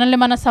ప్రియులారా? మనల్ని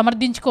మనం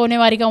సమర్థించుకునే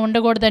వారిగా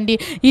ఉండకూడదండి.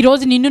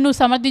 ఈరోజు నిన్ను నువ్వు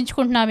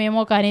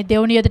సమర్థించుకుంటున్నావేమో కానీ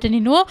దేవుని ఎదుట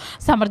నిన్ను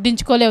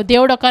సమర్థించుకోలేవు.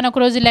 దేవుడు ఒకనొక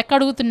రోజు లెక్క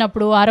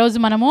అడుగుతున్నప్పుడు ఆ రోజు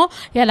మనము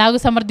ఎలాగో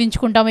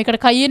సమర్థించుకుంటాము. ఇక్కడ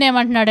కయ్యను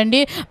ఏమంటున్నాడండి,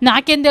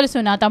 నాకేం తెలుసు,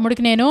 నా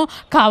తమ్ముడికి నేను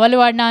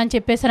కావలివాడినా అని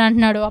చెప్పేసి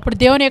అంటున్నాడు. అప్పుడు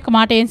దేవుని యొక్క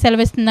మాట ఏం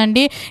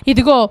సెలవిస్తుందండి,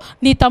 ఇదిగో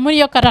నీ తమ్ముని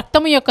యొక్క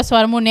రక్తము యొక్క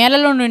స్వరము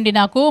నేలలో నుండి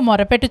నాకు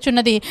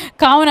మొరపెట్టుచున్నది,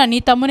 కావున నీ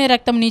తమ్ముని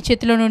రక్తం నీ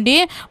చేతిలో నుండి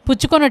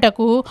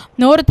పుచ్చుకొనుటకు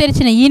నోరు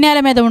తెరిచిన ఈ నేల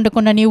మీద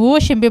ఉండకుండా నీవు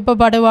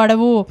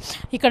శింపింపబడవాడవు.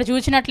 ఇక్కడ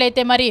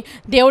చూసినట్లయితే మరి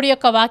దేవుడి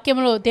యొక్క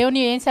వాక్యంలో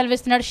దేవుని ఏం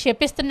సెలవిస్తున్నాడు,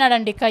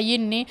 శపిస్తున్నాడండి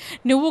కయ్యన్ని.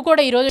 నువ్వు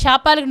కూడా ఈరోజు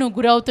శాపాలకు నువ్వు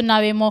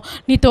గురవుతున్నావేమో,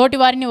 నీ తోటి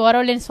వారిని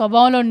ఓరవలేని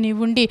స్వభావంలో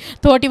నీవు ఉండి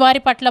తోటి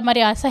వారి పట్ల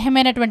మరి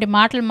అసహ్యమైనటువంటి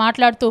మాటలు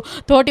మాట్లాడుతూ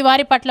తోటి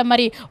వారి పట్ల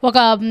మరి ఒక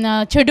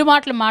చెడు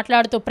మాటలు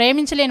మాట్లాడుతూ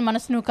ప్రేమించలేని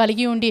మనసు నువ్వు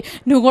కలిగి ఉండి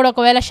నువ్వు కూడా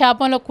ఒకవేళ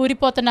శాపంలో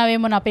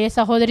కూలిపోతున్నావేమో నా ప్రియ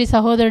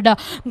సహోదరుడా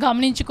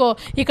గమనించుకో.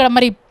 ఇక్కడ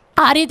మరి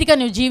ఆ రీతిగా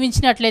నువ్వు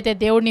జీవించినట్లయితే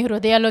దేవుడు నీ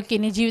హృదయాల్లోకి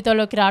నీ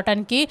జీవితంలోకి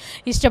రావడానికి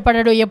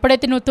ఇష్టపడడు.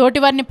 ఎప్పుడైతే నువ్వు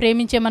తోటివారిని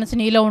ప్రేమించే మనసు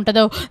నీలో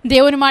ఉంటుందో,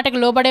 దేవుని మాటకు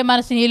లోబడే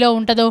మనసు నీలో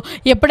ఉంటుందో,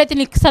 ఎప్పుడైతే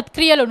నీ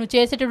సత్క్రియలు నువ్వు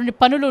చేసేటటువంటి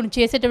పనులు నువ్వు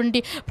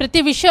చేసేటువంటి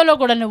ప్రతి విషయంలో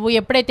కూడా నువ్వు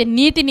ఎప్పుడైతే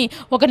నీతిని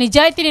ఒక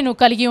నిజాయితీని నువ్వు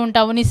కలిగి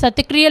ఉంటావో, నీ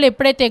సత్క్రియలు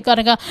ఎప్పుడైతే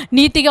కనుక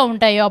నీతిగా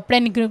ఉంటాయో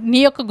అప్పుడే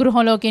నీ యొక్క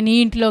గృహంలోకి నీ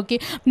ఇంటిలోకి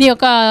నీ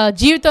యొక్క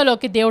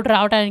జీవితంలోకి దేవుడు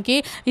రావడానికి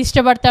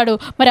ఇష్టపడతాడు.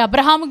 మరి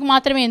అబ్రహాముకు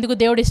మాత్రమే ఎందుకు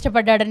దేవుడు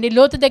ఇష్టపడ్డాడండి?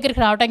 లోతు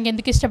దగ్గరికి రావడానికి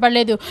ఎందుకు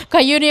ఇష్టపడలేదు?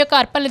 కయ్యూని యొక్క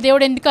అర్పణలు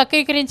దేవుడు ఎందుకు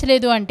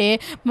అంగీకరించలేదు అంటే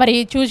మరి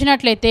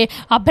చూసినట్లయితే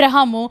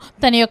అబ్రహాము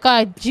తన యొక్క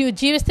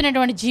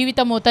జీవిస్తున్నటువంటి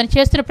జీవితము తను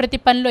చేస్తున్న ప్రతి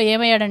పనిలో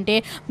ఏమయ్యాడంటే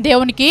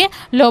దేవునికి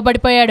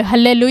లోబడిపోయాడు.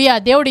 హల్లెలూయా.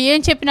 దేవుడు ఏం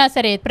చెప్పినా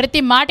సరే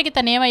ప్రతి మాటకి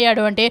తను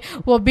ఏమయ్యాడు అంటే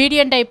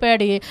ఒబీడియంట్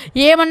అయిపోయాడు.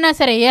 ఏమన్నా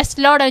సరే ఎస్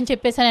లార్డ్ అని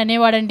చెప్పేసి అని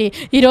అనేవాడండి.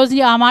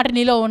 ఈరోజు ఆ మాట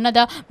నీలో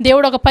ఉన్నదా?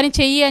 దేవుడు ఒక పని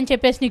చెయ్యి అని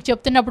చెప్పేసి నీకు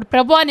చెప్తున్నప్పుడు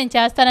ప్రభువా నేను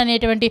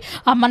చేస్తాననేటువంటి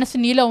ఆ మనసు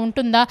నీలో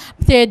ఉంటుందా?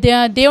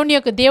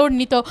 దేవుడు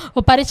నీతో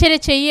పరిచర్య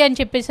చెయ్యి అని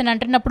చెప్పేసి అని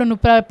అంటున్నప్పుడు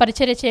నువ్వు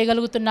పరిచర్య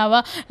చేయగలుగుతున్నావా?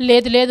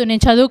 లేదు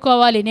నేను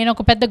చదువుకోవాలి, నేను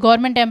ఒక పెద్ద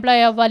గవర్నమెంట్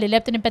ఎంప్లాయీ అవ్వాలి,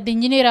 లేకపోతే నేను పెద్ద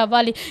ఇంజనీర్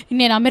అవ్వాలి,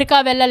 నేను అమెరికా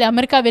వెళ్ళాలి,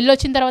 అమెరికా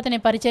వెళ్ళొచ్చిన తర్వాత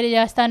నేను పరిచర్య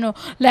చేస్తాను,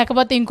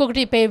 లేకపోతే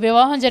ఇంకొకటి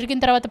వివాహం జరిగిన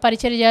తర్వాత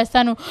పరిచర్య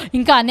చేస్తాను,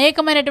 ఇంకా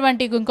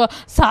అనేకమైనటువంటి ఇంకో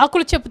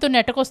సాకులు చెప్తూ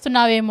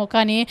నెట్టకొస్తున్నావేమో.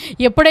 కానీ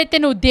ఎప్పుడైతే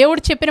నువ్వు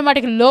దేవుడు చెప్పిన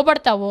వాటికి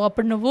లోబడతావో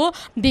అప్పుడు నువ్వు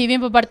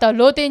దీవింపబడతావు.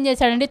 లోతు ఏం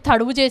చేశాడండి?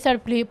 తడువు చేశాడు.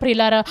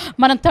 ప్రియులారా,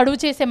 మనం తడువు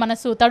చేసే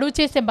మనసు తడువు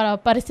చేసే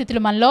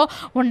పరిస్థితులు మనలో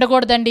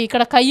ఉండకూడదండి.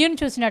 ఇక్కడ కయ్యూని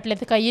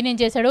చూసినట్లయితే కయ్యూని ఏం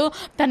చేశాడు?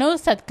 తను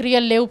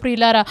సత్క్రియలు లేవు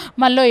ప్రియులారా.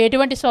 మనలో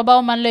ఎటువంటి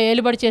స్వభావం మనలో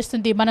ఏలుబడి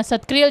చేస్తుంది? మన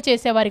సత్క్రియలు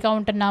చేసేవారిగా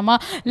ఉంటున్నామా,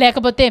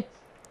 లేకపోతే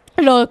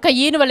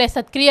కయ్యను వలె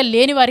సత్క్రియలు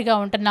లేని వారిగా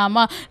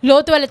ఉంటున్నామా?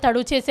 లోతు వలె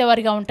తడువు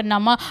చేసేవారిగా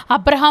ఉంటున్నామా?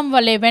 అబ్రహాం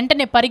వలె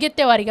వెంటనే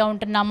పరిగెత్తేవారిగా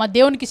ఉంటున్నామా?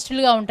 దేవునికి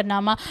ఇష్టలుగా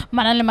ఉంటున్నామా?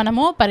 మనల్ని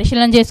మనము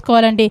పరిశీలన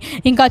చేసుకోవాలండి.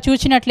 ఇంకా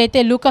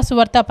చూసినట్లయితే లూకా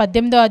సువార్త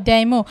 18వ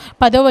అధ్యాయము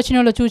 10వ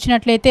వచనంలో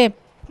చూసినట్లయితే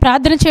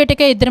ప్రార్థన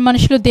చేయటకే ఇద్దరు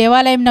మనుషులు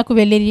దేవాలయంనకు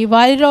వెళ్ళిరి.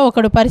 వారిలో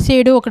ఒకడు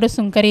పరిసేయుడు, ఒకడు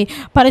సుంకరి.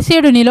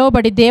 పరిసేయుడు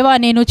నిలవబడి, దేవా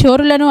నేను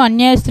చోరులను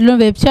అన్యాయస్తులను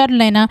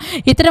వ్యభిచారులైన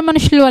ఇతర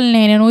మనుషుల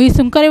వలనైనను ఈ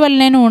సుంకరి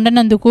వలనైనా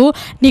ఉండనందుకు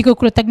నీకు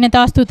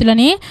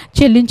కృతజ్ఞతాస్తుతులని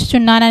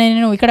చెల్లించుచున్నానని.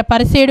 నేను ఇక్కడ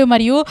పరిసేయుడు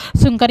మరియు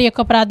సుంకరి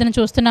యొక్క ప్రార్థన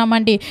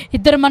చూస్తున్నామండి.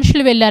 ఇద్దరు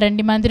మనుషులు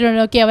వెళ్ళారండి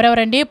మందిరంలోకి.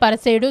 ఎవరెవరండి?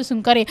 పరిసేయుడు,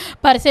 సుంకరి.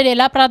 పరిసేయుడు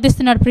ఎలా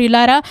ప్రార్థిస్తున్నాడు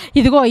ప్రియులారా?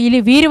 ఇదిగో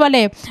వీరి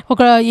వలె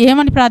ఒక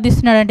ఏమని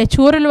ప్రార్థిస్తున్నాడు అంటే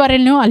చోరుల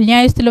వలెను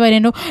అన్యాయస్తుల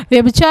వలెను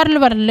వ్యభిచారుల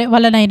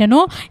వలన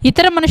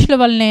ఇతర మనుషుల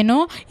వలనైనా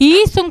ఈ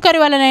సుంకరి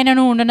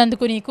వలనైనను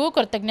ఉండనందుకు నీకు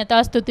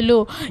కృతజ్ఞతాస్తుతులు.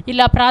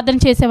 ఇలా ప్రార్థన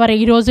చేసేవారు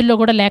ఈ రోజుల్లో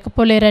కూడా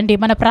లేకపోలేరండి.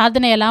 మన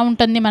ప్రార్థన ఎలా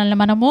ఉంటుంది? మనల్ని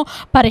మనము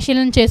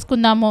పరిశీలన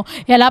చేసుకుందాము.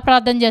 ఎలా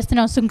ప్రార్థన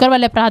చేస్తున్నాం? సుంకరి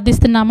వల్లే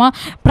ప్రార్థిస్తున్నామా?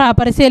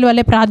 పరిసేయుల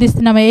వల్లే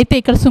ప్రార్థిస్తున్నామా? అయితే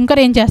ఇక్కడ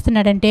సుంకరి ఏం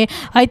చేస్తున్నాడంటే,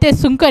 అయితే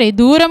సుంకరి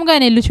దూరంగా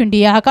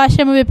నిల్చుండి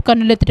ఆకాశం వైపు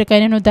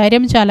కన్నులెత్తుటకైనను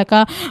ధైర్యం చాలక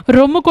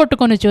రొమ్ము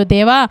కొట్టుకొనుచు,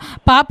 దేవా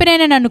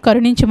పాపినైన నన్ను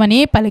కరుణించమని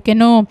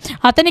పలికెను.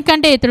 అతని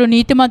కంటే ఇతడు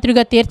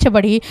నీతిమంతుడిగా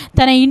తీర్చబడి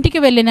తన ఇంటికి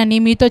వెళ్ళినని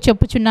మీతో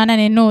చెప్పుచున్నాను.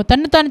 నేను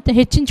తన్ను తాను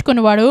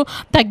హెచ్చించుకున్నవాడు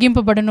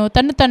తగ్గింపబడును,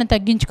 తన్ను తాను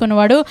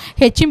తగ్గించుకున్నవాడు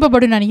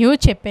హెచ్చింపబడునని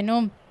చెప్పెను.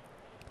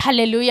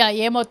 హల్లెలూయా.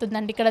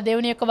 ఏమవుతుందండి ఇక్కడ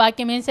దేవుని యొక్క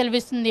వాక్యం ఏం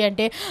సెలవిస్తుంది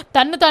అంటే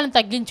తన్ను తాను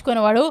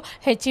తగ్గించుకునేవాడు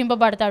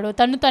హెచ్చింపబడతాడు,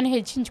 తన్ను తాను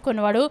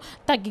హెచ్చించుకునేవాడు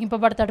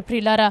తగ్గింపబడతాడు.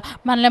 ప్రియులారా,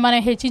 మనల్ని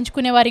మనం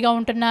హెచ్చించుకునే వారిగా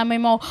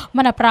ఉంటున్నామేమో.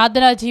 మన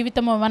ప్రార్థన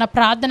జీవితము, మన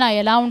ప్రార్థన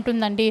ఎలా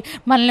ఉంటుందండి?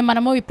 మనల్ని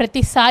మనము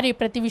ప్రతిసారి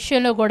ప్రతి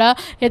విషయంలో కూడా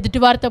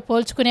ఎదుటివారితో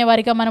పోల్చుకునే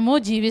వారిగా మనము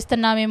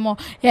జీవిస్తున్నామేమో.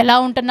 ఎలా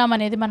ఉంటున్నాం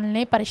అనేది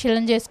మనల్ని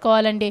పరిశీలన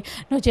చేసుకోవాలండి.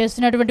 నువ్వు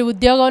చేస్తున్నటువంటి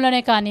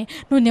ఉద్యోగంలోనే కానీ,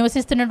 నువ్వు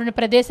నివసిస్తున్నటువంటి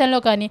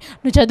ప్రదేశంలో కానీ,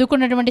 నువ్వు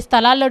చదువుకున్నటువంటి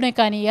స్థలాల్లోనే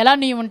కానీ ఎలా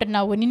నీవు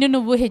ఉంటున్నావు? నిన్ను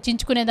నువ్వు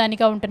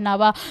హెచ్చించుకునేదానిగా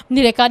ఉంటున్నావా,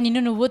 లేక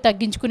నిన్ను నువ్వు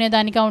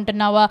తగ్గించుకునేదానిగా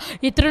ఉంటున్నావా,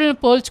 ఇతరులను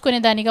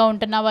పోల్చుకునేదానిగా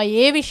ఉంటున్నావా?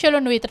 ఏ విషయంలో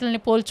నువ్వు ఇతరులని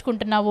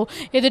పోల్చుకుంటున్నావు?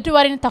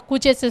 ఎదుటివారిని తక్కువ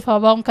చేసే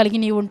స్వభావం కలిగి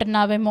నీవు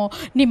ఉంటున్నావేమో.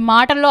 నీ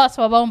మాటల్లో ఆ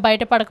స్వభావం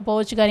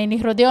బయటపడకపోవచ్చు, కానీ నీ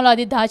హృదయంలో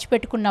అది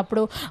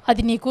దాచిపెట్టుకున్నప్పుడు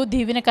అది నీకు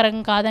దీవెనకరం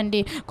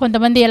కాదండి.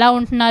 కొంతమంది ఎలా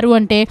ఉంటున్నారు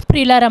అంటే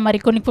ప్రియులారా,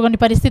 మరి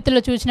కొన్ని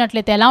పరిస్థితుల్లో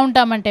చూసినట్లయితే ఎలా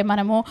ఉంటామంటే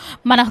మనము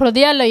మన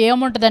హృదయాల్లో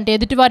ఏముంటుందంటే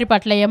ఎదుటివారి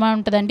పట్ల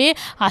ఏముంటుందండి?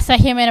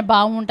 అసహ్యమైన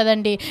భావం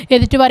ఉంటుందండి.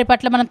 ఎదుటివారి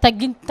పట్ల మనం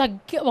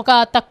ఒక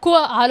తక్కువ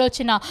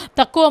ఆలోచన,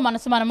 తక్కువ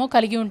మనసు మనము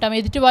కలిగి ఉంటాం.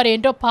 ఎదుటివారు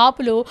ఏంటో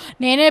పాపులు,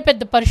 నేనే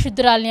పెద్ద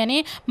పరిశుద్ధురాలని అని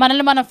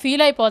మనల్ని మనం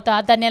ఫీల్ అయిపోతా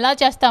దాన్ని ఎలా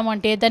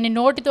చేస్తామంటే దాన్ని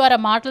నోటి ద్వారా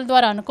మాటల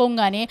ద్వారా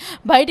అనుకోగానే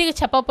బయటికి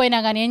చెప్పపోయినా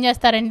కానీ ఏం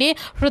చేస్తారండి?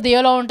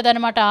 హృదయంలో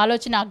ఉంటుందన్నమాట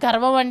ఆలోచన,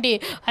 గర్వం అండి.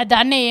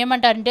 దాన్నే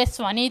ఏమంటారంటే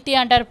స్వనీతి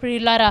అంటారు.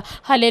 ప్రియులారా,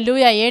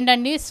 హల్లెలూయా.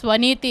 ఏంటండి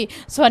స్వనీతి?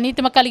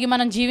 స్వనీతి కలిగి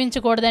మనం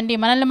జీవించకూడదండి.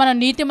 మనల్ని మనం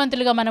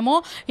నీతిమంతులుగా మనము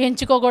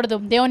ఎంచుకోకూడదు.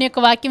 దేవుని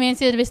యొక్క వాక్యం ఏం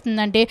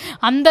సెలవిస్తుందంటే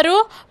అందరూ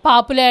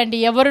పాపులే అండి,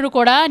 ఎవరు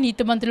కూడా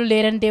నీతిమంతులు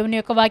లేరని దేవుని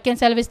యొక్క వాక్యం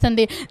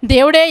సెలవిస్తుంది.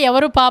 దేవుడే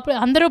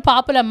అందరూ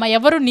పాపులమ్మ,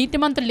 ఎవరు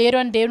నీతిమంతులు లేరు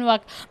అని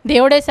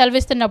దేవుడే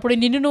సెలవిస్తున్నప్పుడు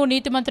నిన్ను నువ్వు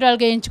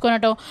నీతిమంతురాలుగా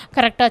ఎంచుకోవటం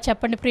కరెక్టా?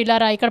 చెప్పండి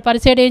ప్రియులారా. ఇక్కడ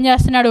పరిసేడు ఏం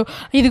చేస్తున్నాడు?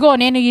 ఇదిగో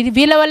నేను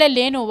వీళ్ళ వల్లే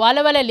లేను, వాళ్ళ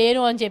వల్లే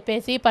లేను అని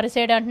చెప్పేసి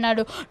పరిసేడు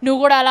అంటున్నాడు. నువ్వు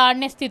కూడా అలా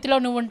ఆడే స్థితిలో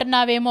నువ్వు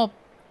ఉంటున్నావేమో.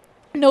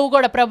 నువ్వు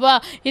కూడా ప్రభువా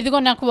ఇదిగో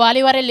నాకు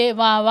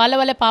వాళ్ళ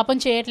వల్లే పాపం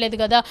చేయట్లేదు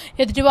కదా,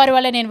 ఎదుటివారి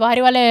వల్లే నేను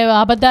వారి వల్లే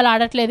అబద్ధాలు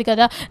ఆడట్లేదు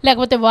కదా,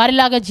 లేకపోతే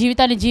వారిలాగా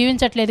జీవితాన్ని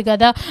జీవించట్లేదు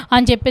కదా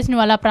అని చెప్పేసి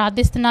నువ్వు అలా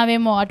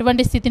ప్రార్థిస్తున్నావేమో.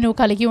 అటువంటి స్థితి నువ్వు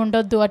కలిగి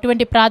ఉండొద్దు.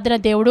 అటువంటి ప్రార్థన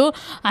దేవుడు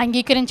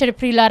అంగీకరించడు.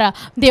 ప్రియులారా,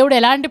 దేవుడు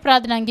ఎలాంటి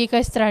ప్రార్థన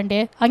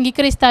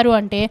అంగీకరిస్తారు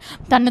అంటే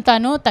తన్ను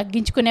తాను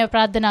తగ్గించుకునే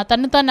ప్రార్థన.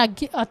 తన్ను తాను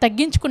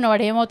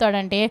తగ్గించుకున్నవాడు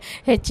ఏమవుతాడంటే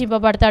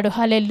హెచ్చింపబడతాడు.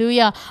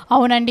 హల్లెలూయా.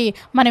 అవునండి,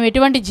 మనం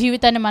ఎటువంటి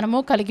జీవితాన్ని మనము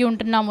కలిగి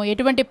ఉంటున్నాము,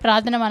 ఎటువంటి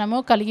ప్రార్థన మనము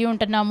కలిగి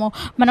ఉంటున్నాము.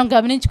 మనం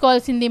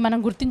గమనించుకోవాల్సింది, మనం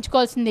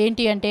గుర్తుంచుకోవాల్సింది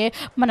ఏంటి అంటే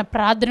మన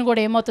ప్రార్థన కూడా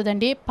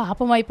ఏమవుతుందండి?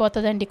 పాపం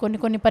అయిపోతుందండి.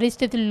 కొన్ని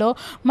పరిస్థితుల్లో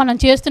మనం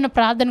చేస్తున్న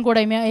ప్రార్థన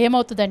కూడా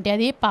ఏమవుతుందంటే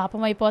అది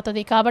పాపం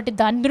అయిపోతుంది. కాబట్టి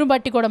దాన్ని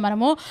బట్టి కూడా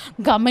మనము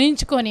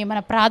గమనించుకొని మన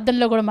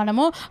ప్రార్థనలో కూడా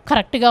మనము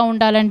కరెక్ట్గా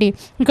ఉండాలండి.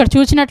 ఇక్కడ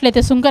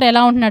చూసినట్లయితే సుంకర్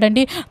ఎలా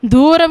ఉంటున్నాడండి?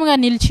 దూరంగా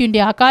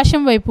నిలిచిండి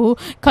ఆకాశం వైపు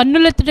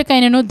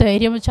కన్నులెత్తుటకైనను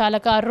ధైర్యం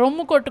చాలక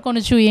రొమ్ము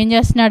కొట్టుకొని ఏం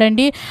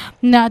చేస్తున్నాడండి?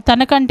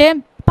 తనకంటే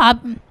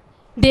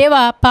దేవా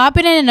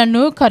పాపినైన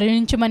నన్ను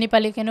కరుణించుమని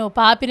పలికెను.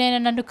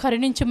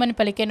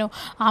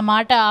 ఆ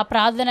మాట, ఆ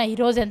ప్రార్థన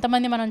ఈరోజు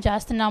ఎంతమంది మనం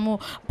చేస్తున్నాము?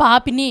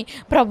 పాపిని,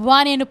 ప్రభువా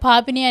నేను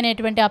పాపిని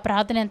అనేటువంటి ఆ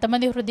ప్రార్థన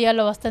ఎంతమంది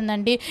హృదయాల్లో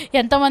వస్తుందండి?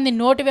 ఎంతమంది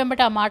నోటి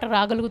వెంబట ఆ మాట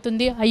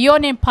రాగలుగుతుంది? అయ్యో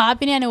నేను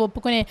పాపిని అని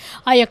ఒప్పుకునే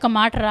ఆ యొక్క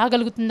మాట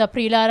రాగలుగుతుందా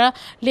ప్రియులారా?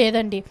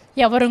 లేదండి,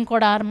 ఎవరు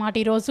కూడా ఆ మాట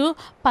ఈరోజు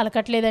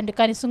పలకట్లేదండి.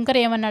 కానీ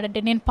సుంకర్ ఏమన్నాడంటే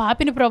నేను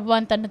పాపిని ప్రభువా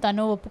అని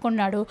తను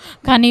ఒప్పుకున్నాడు.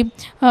 కానీ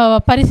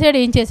పరిసేడు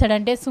ఏం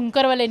చేశాడంటే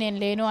సుంకర్ వల్లే నేను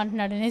లేను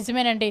అంటున్నాడు.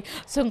 నిజమేనండి,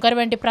 సుంకర్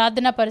వంటి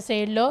ప్రార్థన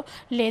పరిసేయుల్లో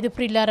లేదు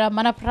ప్రియులారా.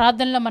 మన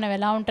ప్రార్థనలో మనం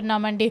ఎలా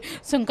ఉంటున్నామండి?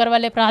 సుంకర్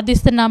వల్లే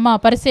ప్రార్థిస్తున్నామా?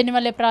 పరిసేయుని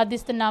వల్లే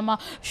ప్రార్థిస్తున్నామా?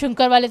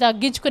 సుంకర్ వల్లే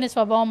తగ్గించుకునే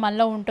స్వభావం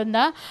మనలో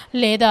ఉంటుందా?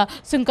 లేదా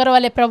సుంకర్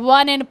వల్లే ప్రభువా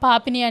నేను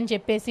పాపిని అని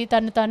చెప్పేసి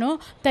తను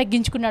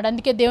తగ్గించుకున్నాడు.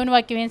 అందుకే దేవుని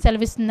వాక్యం ఏం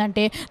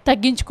సెలవిస్తుందంటే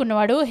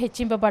తగ్గించుకున్నవాడు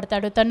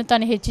హెచ్చింపబడతాడు,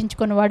 తను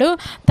హెచ్చించుకున్నవాడు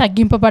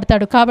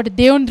తగ్గింపబడతాడు. కాబట్టి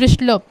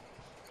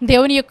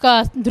దేవుని యొక్క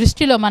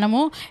దృష్టిలో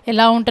మనము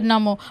ఎలా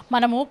ఉంటున్నాము?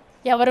 మనము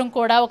ఎవరు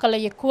కూడా ఒకళ్ళు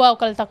ఎక్కువ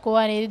ఒకళ్ళు తక్కువ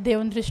అనేది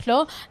దేవుని దృష్టిలో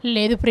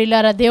లేదు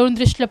ప్రియులారా. దేవుని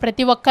దృష్టిలో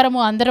ప్రతి ఒక్కరము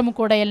అందరము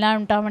కూడా ఎలా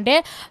ఉంటామంటే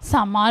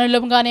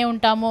సమానులంగానే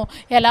ఉంటాము.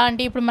 ఎలా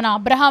అంటే ఇప్పుడు మన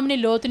అబ్రహాముని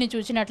లోతుని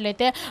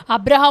చూసినట్లయితే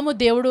అబ్రహాము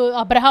దేవుడు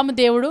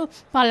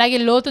అలాగే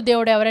లోతు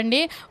దేవుడు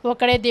ఎవరండి?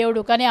 ఒకడే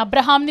దేవుడు. కానీ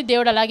అబ్రహాముని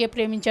దేవుడు అలాగే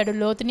ప్రేమించాడు,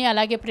 లోతుని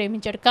అలాగే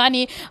ప్రేమించాడు.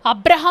 కానీ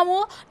అబ్రహాము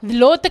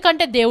లోతు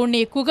కంటే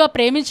దేవుడిని ఎక్కువగా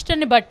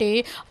ప్రేమించడాన్ని బట్టి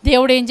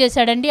దేవుడు ఏం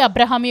చేశాడండి?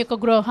 అబ్రహాము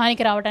యొక్క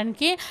గృహానికి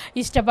రావడానికి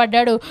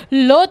ఇష్టపడ్డాడు.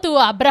 లోతు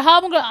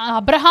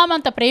అబ్రహాం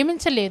అంత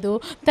ప్రేమించలేదు,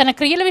 తన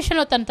క్రియల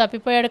విషయంలో తను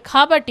తప్పిపోయాడు.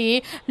 కాబట్టి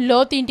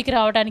లోతు ఇంటికి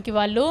రావడానికి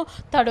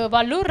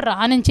వాళ్ళు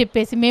రానని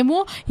చెప్పేసి మేము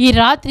ఈ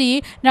రాత్రి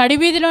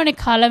నడివీధిలోని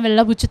కాలం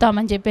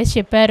వెళ్ళబుచ్చుతామని చెప్పేసి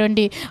చెప్పారు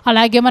అండి.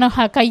 అలాగే మనం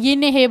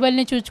కయ్యూని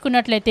హేబెల్ని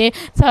చూసుకున్నట్లయితే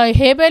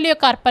హేబెల్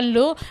యొక్క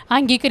అర్పణలు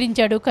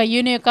అంగీకరించాడు,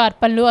 కయ్యూని యొక్క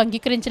అర్పణలు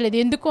అంగీకరించలేదు.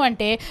 ఎందుకు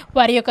అంటే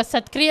వారి యొక్క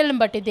సత్క్రియలను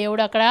బట్టి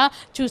దేవుడు అక్కడ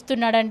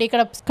చూస్తున్నాడండి.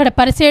 ఇక్కడ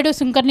పరిసేడు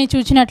సుంకర్ని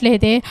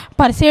చూసినట్లయితే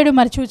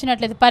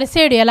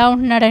పరిసేడు ఎలా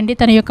ఉంటున్నాడండి?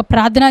 తన యొక్క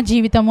ప్రార్థనా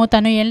జీవితము స్వభావము,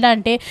 తను ఎలా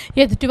అంటే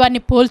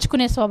ఎదుటివారిని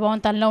పోల్చుకునే స్వభావం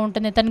తనలో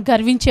ఉంటుంది. తను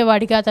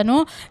గర్వించేవాడిగా తను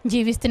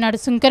జీవిస్తున్నాడు.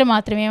 శుంకర్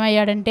మాత్రం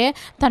ఏమయ్యాడంటే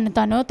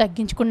తను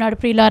తగ్గించుకున్నాడు.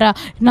 ప్రియులారా,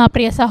 నా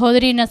ప్రియ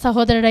సహోదరి, నా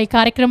సహోదరుడు, ఈ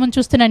కార్యక్రమం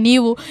చూస్తున్న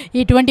నీవు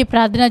ఎటువంటి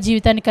ప్రార్థనా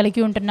జీవితాన్ని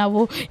కలిగి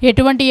ఉంటున్నావు?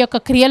 ఎటువంటి యొక్క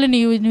క్రియలు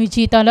నీ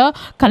జీవితంలో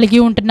కలిగి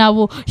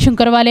ఉంటున్నావు?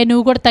 శుంకర్ వాళ్ళే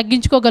నువ్వు కూడా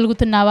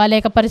తగ్గించుకోగలుగుతున్నావా,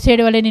 లేక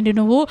పరిసేడు వలె నిన్ను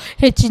నువ్వు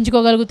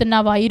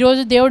హెచ్చించుకోగలుగుతున్నావా?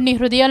 ఈరోజు దేవుడు నీ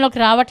హృదయంలోకి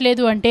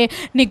రావట్లేదు అంటే,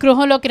 నీ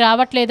గృహంలోకి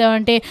రావట్లేదు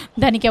అంటే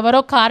దానికి ఎవరో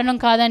కారణం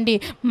కాదండి.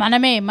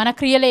 మనమే, మన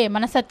క్రియలే,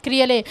 మన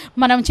సత్క్రియలే,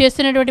 మనం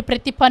చేస్తున్నటువంటి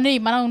ప్రతి పని,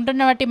 మనం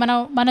ఉంటున్నటువంటి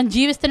మనం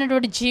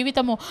జీవిస్తున్నటువంటి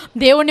జీవితము,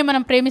 దేవుణ్ణి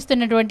మనం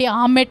ప్రేమిస్తున్నటువంటి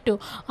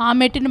ఆ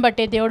మెట్టును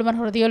బట్టే దేవుడు మన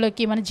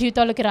హృదయంలోకి, మన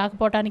జీవితాల్లోకి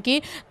రాకపోవడానికి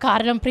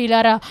కారణం.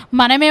 ప్రియులారా,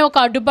 మనమే ఒక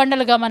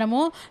అడ్డుబండలుగా మనము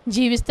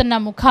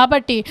జీవిస్తున్నాము.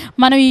 కాబట్టి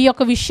మనం ఈ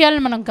యొక్క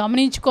విషయాలను మనం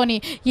గమనించుకొని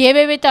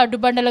ఏవేవైతే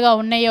అడ్డుబండలుగా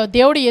ఉన్నాయో,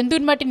 దేవుడు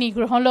ఎందుకు బట్టి నీ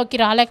గృహంలోకి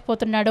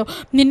రాలేకపోతున్నాడో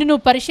నిన్ను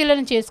నువ్వు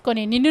పరిశీలన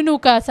చేసుకొని, నిన్ను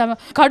నువ్వు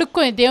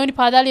కడుక్కొని, దేవుని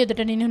పాదాలు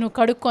ఎదుట నిన్ను నువ్వు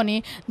కడుక్కొని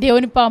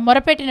దేవుని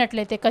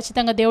మొరపెట్టినట్లయితే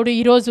ఖచ్చితంగా దేవుడు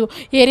ఈరోజు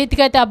ఏ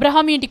రీతిగా అయితే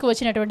అబ్రహాం ఇంటికి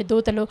వచ్చినటువంటి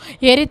దూతలు,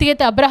 ఏ రీతిగా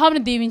అయితే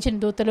అబ్రహాంను దీవించిన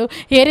దూతలు,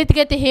 ఏ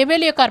రీతిగా అయితే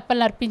హేబేలు యొక్క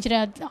అర్పణలు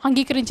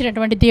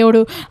అంగీకరించినటువంటి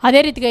దేవుడు,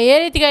 అదే రీతిగా ఏ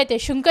రీతిగా అయితే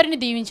శుంకరిని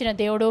దీవించిన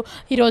దేవుడు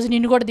ఈరోజు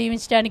నిన్ను కూడా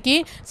దీవించడానికి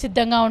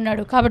సిద్ధంగా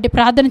ఉన్నాడు. కాబట్టి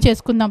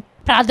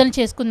ప్రార్థన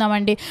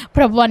చేసుకుందామండి.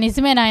 ప్రభువా,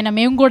 నిజమే నాయన,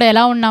 మేము కూడా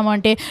ఎలా ఉన్నాము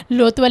అంటే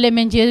లోతు వల్లే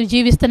మేము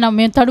జీవిస్తున్నాం.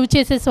 మేము తడువు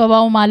చేసే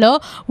స్వభావం మాలో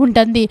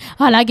ఉంటుంది.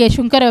 అలాగే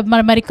శుంకర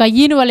మరి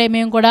కయ్యను వల్లే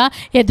మేము కూడా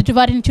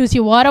ఎదుటివారిని చూసి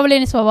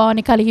ఓరవలేని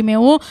స్వభావాన్ని కలిగి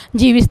మేము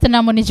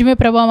జీవిస్తున్నాము. నిజమే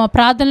ప్రభువా, మా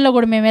ప్రార్థనలో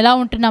కూడా మేము ఎలా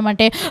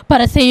ఉంటున్నామంటే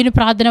పరిసయ్యుని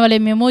ప్రార్థన వల్లే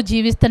మేము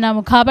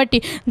జీవిస్తున్నాము. కాబట్టి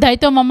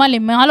దయతో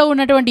మమ్మల్ని, మాలో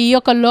ఉన్నటువంటి ఈ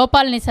యొక్క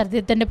లోపాలని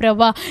సరిదిద్దండి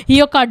ప్రభువా. ఈ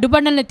యొక్క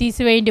అడ్డుబండల్ని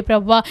తీసివేయండి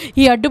ప్రభువా.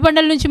 ఈ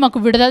అడ్డుబండల నుంచి మాకు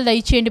విడుదల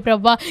దయచేయండి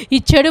ప్రభువా. ఈ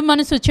చెడు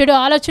మనసు, చెడు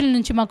ఆలోచనల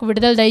నుంచి మాకు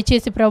విడుదల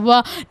దయచేసి ప్రభువా.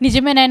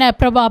 నిజమేనైనా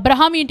ప్రభువా,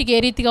 అబ్రహాం ఇంటికి ఏ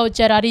రీతిగా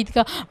వచ్చారు ఆ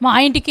రీతిగా మా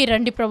ఇంటికి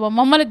రండి ప్రభువా,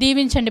 మమ్మల్ని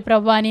దీవించండి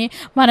ప్రభువా అని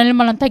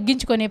మనం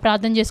తగ్గించుకొని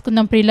ప్రార్థన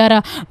చేసుకుందాం. ప్రియులారా,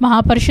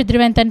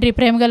 మహాపరిశుద్ధమైన తండ్రి,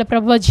 ప్రేమగల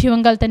ప్రభువా,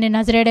 జీవంగల తండ్రి,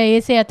 నజరేయుడైన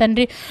యేసయ్య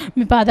తండ్రి,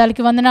 మీ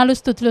పాదాలకి వందనాలు,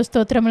 స్తుతులు,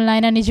 స్తోత్రములు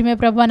నాయన. నిజమే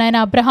ప్రభువా నాయన,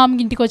 అబ్రహాం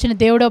ఇంటికి వచ్చిన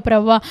దేవుడో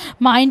ప్రభువా,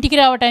 మా ఇంటికి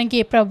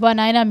రావడానికి ప్రభువా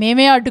నాయన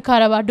మేమే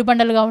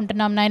అడ్డుబండలుగా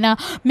ఉంటున్నాం నాయన.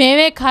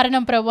 మేమే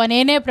కారణం ప్రభువా,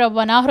 నేనే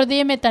ప్రభువా, నా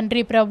హృదయమే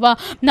తండ్రి ప్రభువా,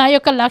 నా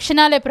యొక్క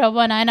లక్షణాలే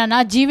ప్రభువా నాయన,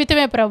 నా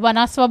జీవితమే ప్రభువా,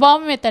 నా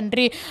స్వభావమే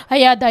తండ్రి.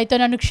 అయ్యా, దయతో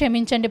నన్ను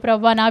క్షమించండి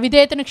ప్రభువా, నా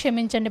విధేయతను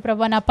క్షమించండి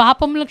ప్రభువా, నా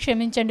పాపములను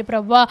క్షమించండి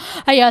ప్రభువా.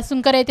 అయ్యా,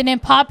 శుంకరైతే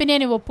నేను పాపిని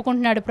అని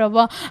ఒప్పుకుంటున్నాడు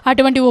ప్రభువా.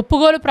 అటువంటి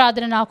ఒప్పుకోలు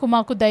ప్రార్థన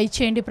మాకు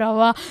దయచేయండి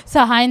ప్రభువా,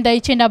 సహాయం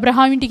దయచేయండి.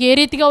 అబ్రహాం ఇంటికి ఏ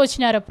రీతిగా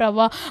వచ్చినారో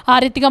ప్రభువా, ఆ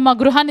రీతిగా మా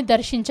గృహాన్ని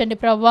దర్శించండి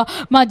ప్రభువా.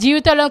 మా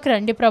జీవితంలోకి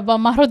రండి ప్రభువా,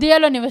 మా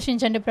హృదయాల్లో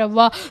నివసించండి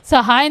ప్రభువా.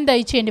 సహాయం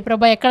దయచేయండి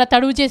ప్రభువా. ఎక్కడ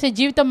తడువు చేసే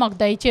జీవితం మాకు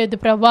దయచేయద్దు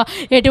ప్రభువా.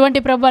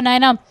 ఎటువంటి ప్రభువా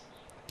నాయన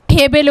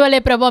హేబేలు వలె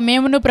ప్రభా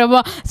మేమును ప్రభా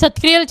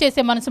సత్క్రియలు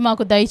చేసే మనసు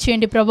మాకు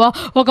దయచేయండి ప్రభా.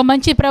 ఒక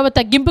మంచి ప్రభా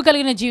తగ్గింపు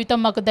కలిగిన జీవితం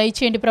మాకు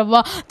దయచేయండి ప్రభా.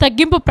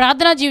 తగ్గింపు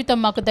ప్రార్థనా జీవితం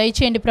మాకు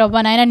దయచేయండి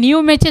ప్రభా. నాయన,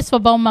 నీవు మెచ్చే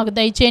స్వభావం మాకు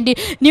దయచేయండి.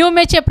 నీవు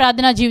మెచ్చే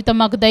ప్రార్థనా జీవితం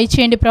మాకు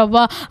దయచేయండి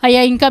ప్రభా.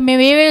 అయ్యా, ఇంకా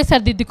మేము ఏవేవి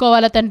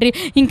సరిదిద్దుకోవాలా తండ్రి,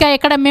 ఇంకా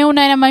ఎక్కడ మేము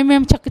నాయన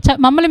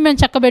మమ్మల్ని మేము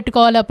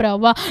చక్కబెట్టుకోవాలా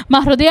ప్రభా.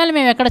 మా హృదయాలు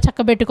మేము ఎక్కడ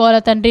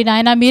చక్కబెట్టుకోవాలా తండ్రి.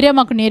 నాయన, మీరే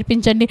మాకు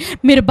నేర్పించండి,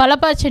 మీరు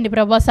బలపరచండి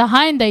ప్రభా,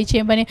 సహాయం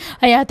దయచేయమని.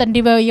 అయ్యా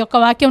తండ్రి, ఈ యొక్క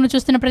వాక్యం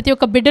చూస్తున్న ప్రతి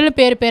ఒక్క బిడ్డల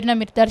పేరున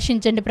మీరు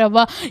దర్శించండి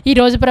ప్రభా.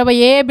 ఈరోజు ప్రభా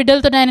ఏ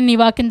బిడ్డలతోనైనా నీ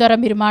వాక్యం ద్వారా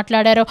మీరు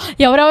మాట్లాడారో,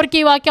 ఎవరెవరికి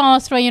ఈ వాక్యం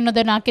అవసరం అయి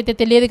ఉన్నదో నాకైతే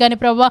తెలియదు కానీ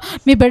ప్రభా,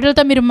 మీ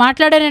బిడ్డలతో మీరు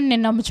మాట్లాడారని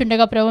నేను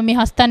నమ్ముచుండగా ప్రభా, మీ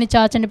హస్తాన్ని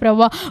చాచండి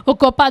ప్రభా. ఒక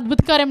గొప్ప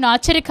అద్భుతకార్యం,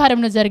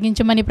 ఆశ్చర్యకార్యం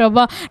జరిగించమని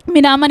ప్రభా.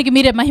 మీ నామానికి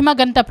మీరే మహిమ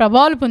ఘనత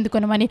ప్రభావాలు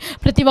పొందుకొనమని,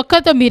 ప్రతి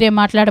ఒక్కరితో మీరే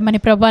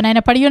మాట్లాడమని ప్రభా.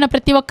 నాయన, పడి ఉన్న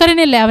ప్రతి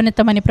ఒక్కరిని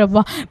లేవనెత్తమని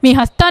ప్రభా. మీ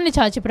హస్తాన్ని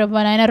చాచి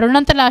ప్రభా నాయన,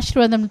 రెండంతల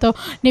ఆశీర్వాదంతో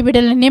నీ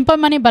బిడ్డల్ని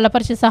నింపమని,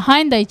 బలపరిచే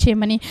సహాయం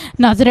దయచేయమని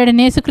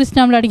నజరేయుడైన యేసుక్రీస్తు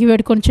నామములో అడిగి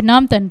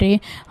వేడుకొనుచున్నాం తండ్రి,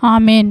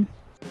 ఆమేన్.